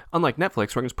because unlike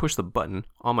Netflix, where I can just push the button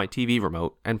on my TV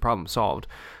remote and problem solved.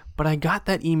 But I got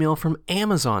that email from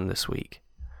Amazon this week.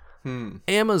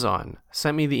 Amazon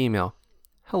sent me the email.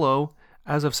 Hello,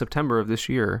 as of September of this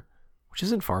year, which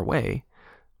isn't far away,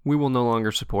 we will no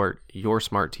longer support your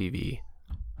smart TV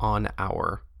on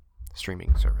our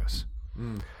streaming service.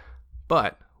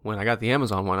 But when I got the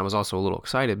Amazon one, I was also a little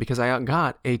excited because I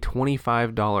got a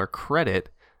 $25 credit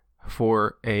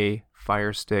for a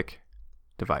Fire Stick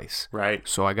device. Right.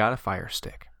 So I got a Fire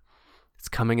Stick. It's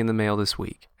coming in the mail this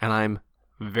week, and I'm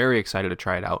very excited to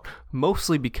try it out,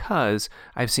 mostly because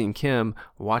I've seen Kim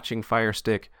watching Fire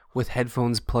Stick with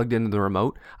headphones plugged into the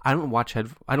remote. I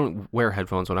don't wear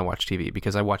headphones when I watch TV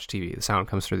because I watch TV. The sound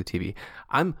comes through the TV.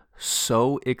 I'm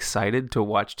so excited to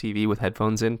watch TV with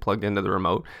headphones in, plugged into the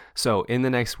remote. So in the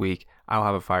next week, I'll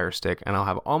have a Fire Stick, and I'll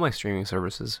have all my streaming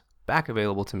services back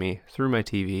available to me through my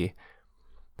TV.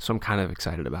 So I'm kind of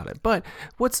excited about it. But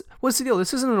what's the deal?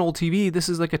 This isn't an old TV. This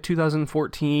is like a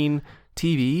 2014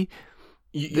 TV.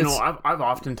 You know, I've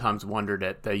oftentimes wondered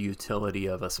at the utility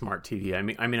of a smart TV.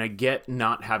 I mean, I get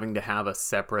not having to have a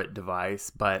separate device,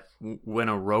 but when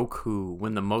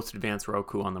the most advanced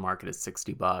Roku on the market is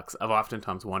 $60, I've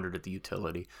oftentimes wondered at the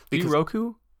utility. Do you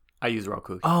Roku? I use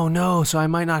Roku. Oh no, so I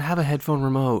might not have a headphone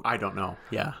remote. I don't know.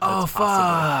 Yeah. Oh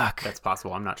fuck. That's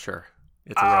possible. I'm not sure.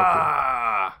 It's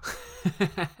a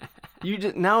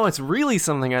Roku. Now it's really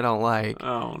something I don't like.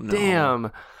 Oh no.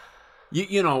 Damn.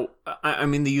 You know, I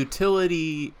mean, the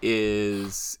utility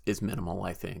is minimal,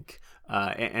 I think.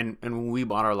 And when we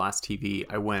bought our last TV,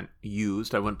 I went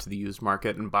to the used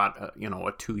market and bought a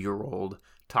 2-year-old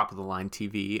top of the line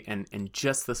TV. And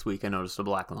just this week I noticed a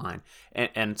black line.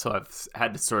 And so I've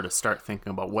had to sort of start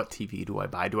thinking about what TV do I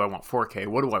buy? Do I want 4K?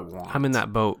 What do I want? I'm in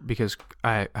that boat because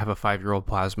I have a 5-year-old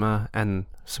plasma and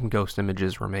some ghost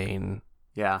images remain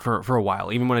for a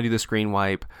while. Even when I do the screen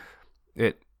wipe,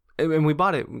 and we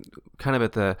bought it kind of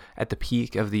at the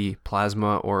peak of the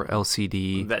plasma or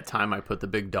LCD. That time I put the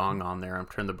big dong on there and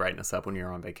turned the brightness up when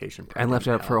you're on vacation. And left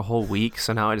it up for a whole week.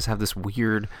 So now I just have this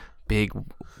weird big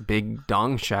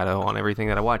dong shadow on everything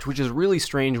that I watch, which is really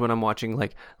strange when I'm watching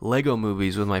like Lego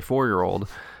movies with my 4-year-old.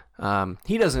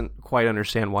 He doesn't quite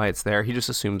understand why it's there. He just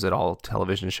assumes that all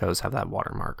television shows have that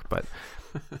watermark, but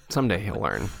someday he'll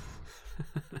learn.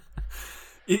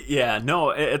 Yeah, no,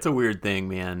 it's a weird thing,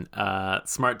 man.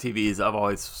 Smart TVs, I've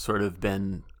always sort of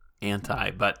been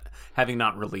anti, but having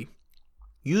not really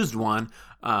used one,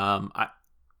 I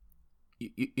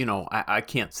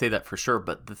can't say that for sure.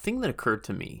 But the thing that occurred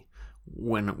to me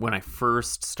when I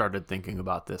first started thinking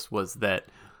about this was that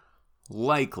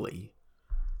likely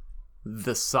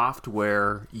the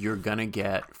software you're gonna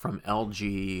get from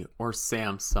LG or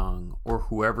Samsung or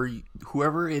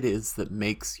whoever it is that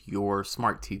makes your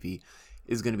smart TV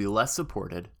is going to be less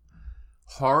supported,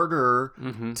 harder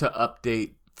to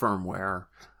update firmware,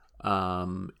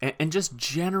 and just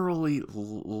generally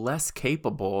less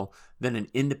capable than an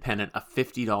independent, a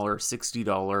 $50,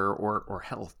 $60, or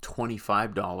hell,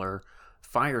 $25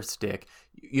 Fire Stick.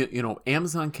 You know,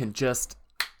 Amazon can just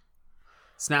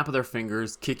snap of their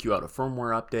fingers, kick you out a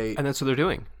firmware update. And that's what they're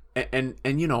doing. And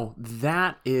you know,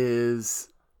 that is...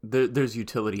 There's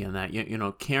utility in that. You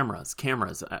know, cameras.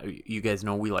 You guys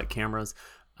know we like cameras.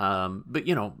 But,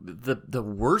 you know, the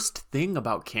worst thing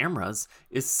about cameras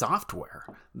is software.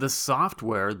 The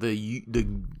software, the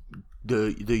user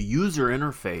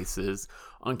interfaces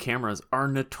on cameras are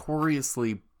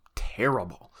notoriously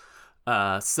terrible.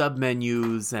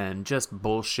 Submenus and just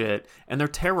bullshit, and they're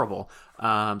terrible.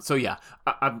 So yeah,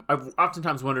 I've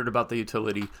oftentimes wondered about the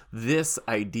utility. This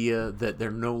idea that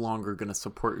they're no longer going to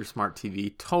support your smart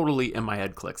TV totally in my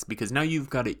head clicks, because now you've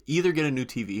got to either get a new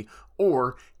TV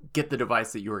or get the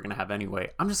device that you were going to have anyway.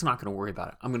 I'm just not going to worry about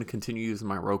it. I'm going to continue using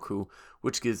my Roku,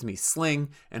 which gives me Sling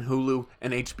and Hulu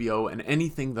and HBO and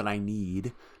anything that I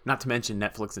need, not to mention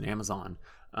Netflix and Amazon.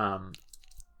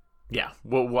 Yeah,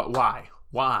 well, why?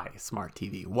 Why smart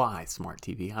TV? Why smart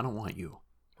TV? I don't want you.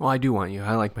 Well, I do want you.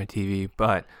 I like my TV,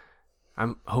 but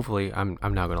I'm now going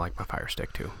to like my Fire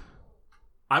Stick too.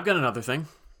 I've got another thing.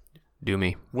 Do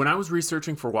me. When I was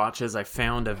researching for watches, I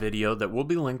found a video that will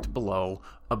be linked below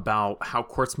about how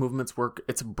quartz movements work.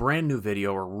 It's a brand new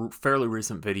video, or fairly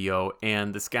recent video,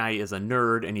 and this guy is a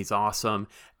nerd and he's awesome,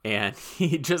 and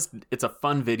it's a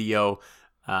fun video.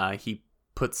 He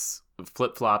puts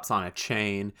flip-flops on a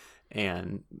chain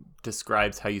and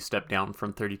describes how you step down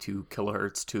from 32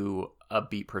 kilohertz to a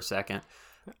beat per second.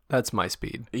 That's my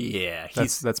speed. Yeah,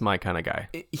 that's my kind of guy.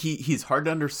 He's hard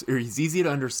to understand. He's easy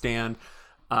to understand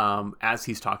as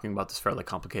he's talking about this fairly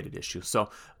complicated issue. So,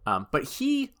 but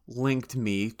he linked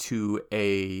me to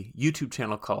a YouTube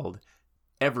channel called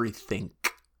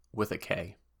Everythink with a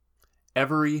K.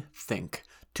 Everythink,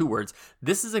 2 words.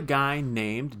 This is a guy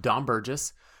named Dom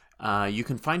Burgess. You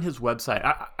can find his website.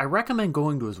 I recommend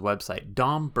going to his website,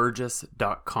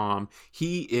 domburgess.com.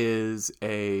 He is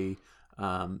a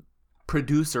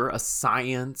producer, a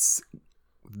science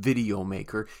video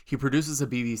maker. He produces a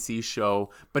BBC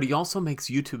show, but he also makes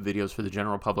YouTube videos for the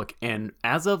general public. And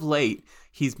as of late,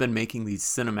 he's been making these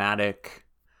cinematic,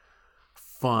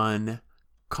 fun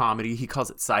comedy. He calls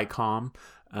it SciComm,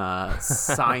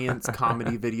 science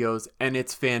comedy videos, and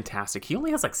it's fantastic. He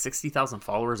only has like 60,000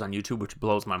 followers on YouTube, which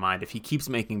blows my mind. If he keeps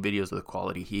making videos of the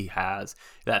quality he has,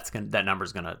 that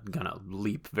number's gonna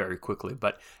leap very quickly.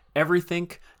 But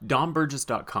everything,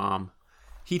 DonBurgess.com.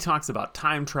 He talks about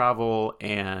time travel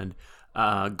and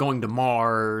going to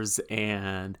Mars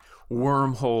and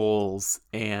wormholes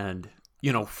and,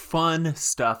 you know, fun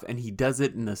stuff. And he does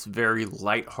it in this very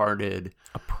lighthearted,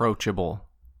 approachable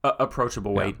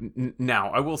way. Now,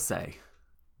 I will say,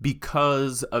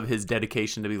 because of his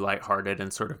dedication to be lighthearted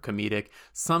and sort of comedic,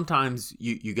 sometimes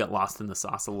you get lost in the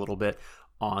sauce a little bit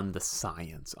on the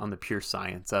science, on the pure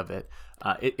science of it.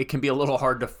 It can be a little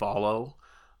hard to follow.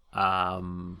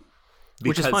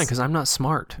 Which is fine, because I'm not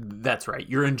smart. That's right.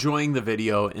 You're enjoying the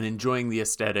video and enjoying the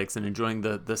aesthetics and enjoying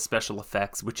the special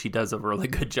effects, which he does a really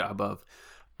good job of.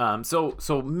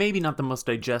 So maybe not the most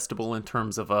digestible in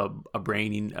terms of a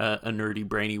nerdy,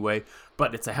 brainy way,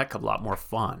 but it's a heck of a lot more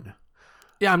fun.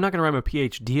 Yeah, I'm not going to write my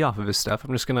PhD off of his stuff.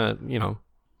 I'm just going to,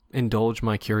 indulge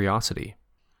my curiosity.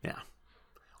 Yeah.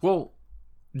 Well,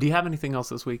 do you have anything else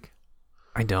this week?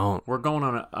 I don't. We're going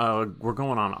on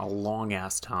a long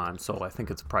ass time, so I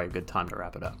think it's probably a good time to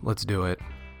wrap it up. Let's do it.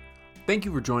 Thank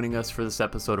you for joining us for this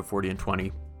episode of 40 and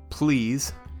 20.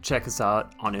 Please check us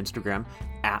out on Instagram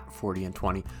at 40 and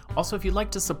 20. Also, if you'd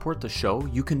like to support the show,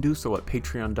 you can do so at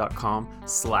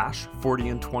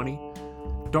patreon.com/40 and 20.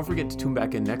 Don't forget to tune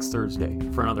back in next Thursday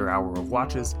for another hour of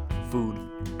watches, food,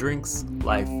 drinks,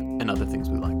 life, and other things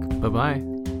we like. Bye-bye.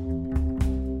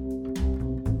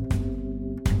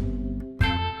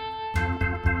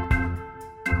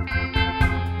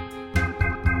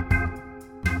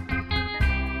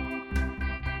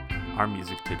 Our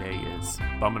music today is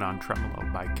Bummin' on Tremolo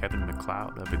by Kevin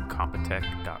MacLeod of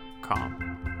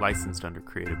Incompetech.com. Licensed under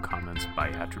Creative Commons by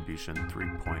Attribution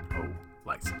 3.0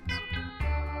 license.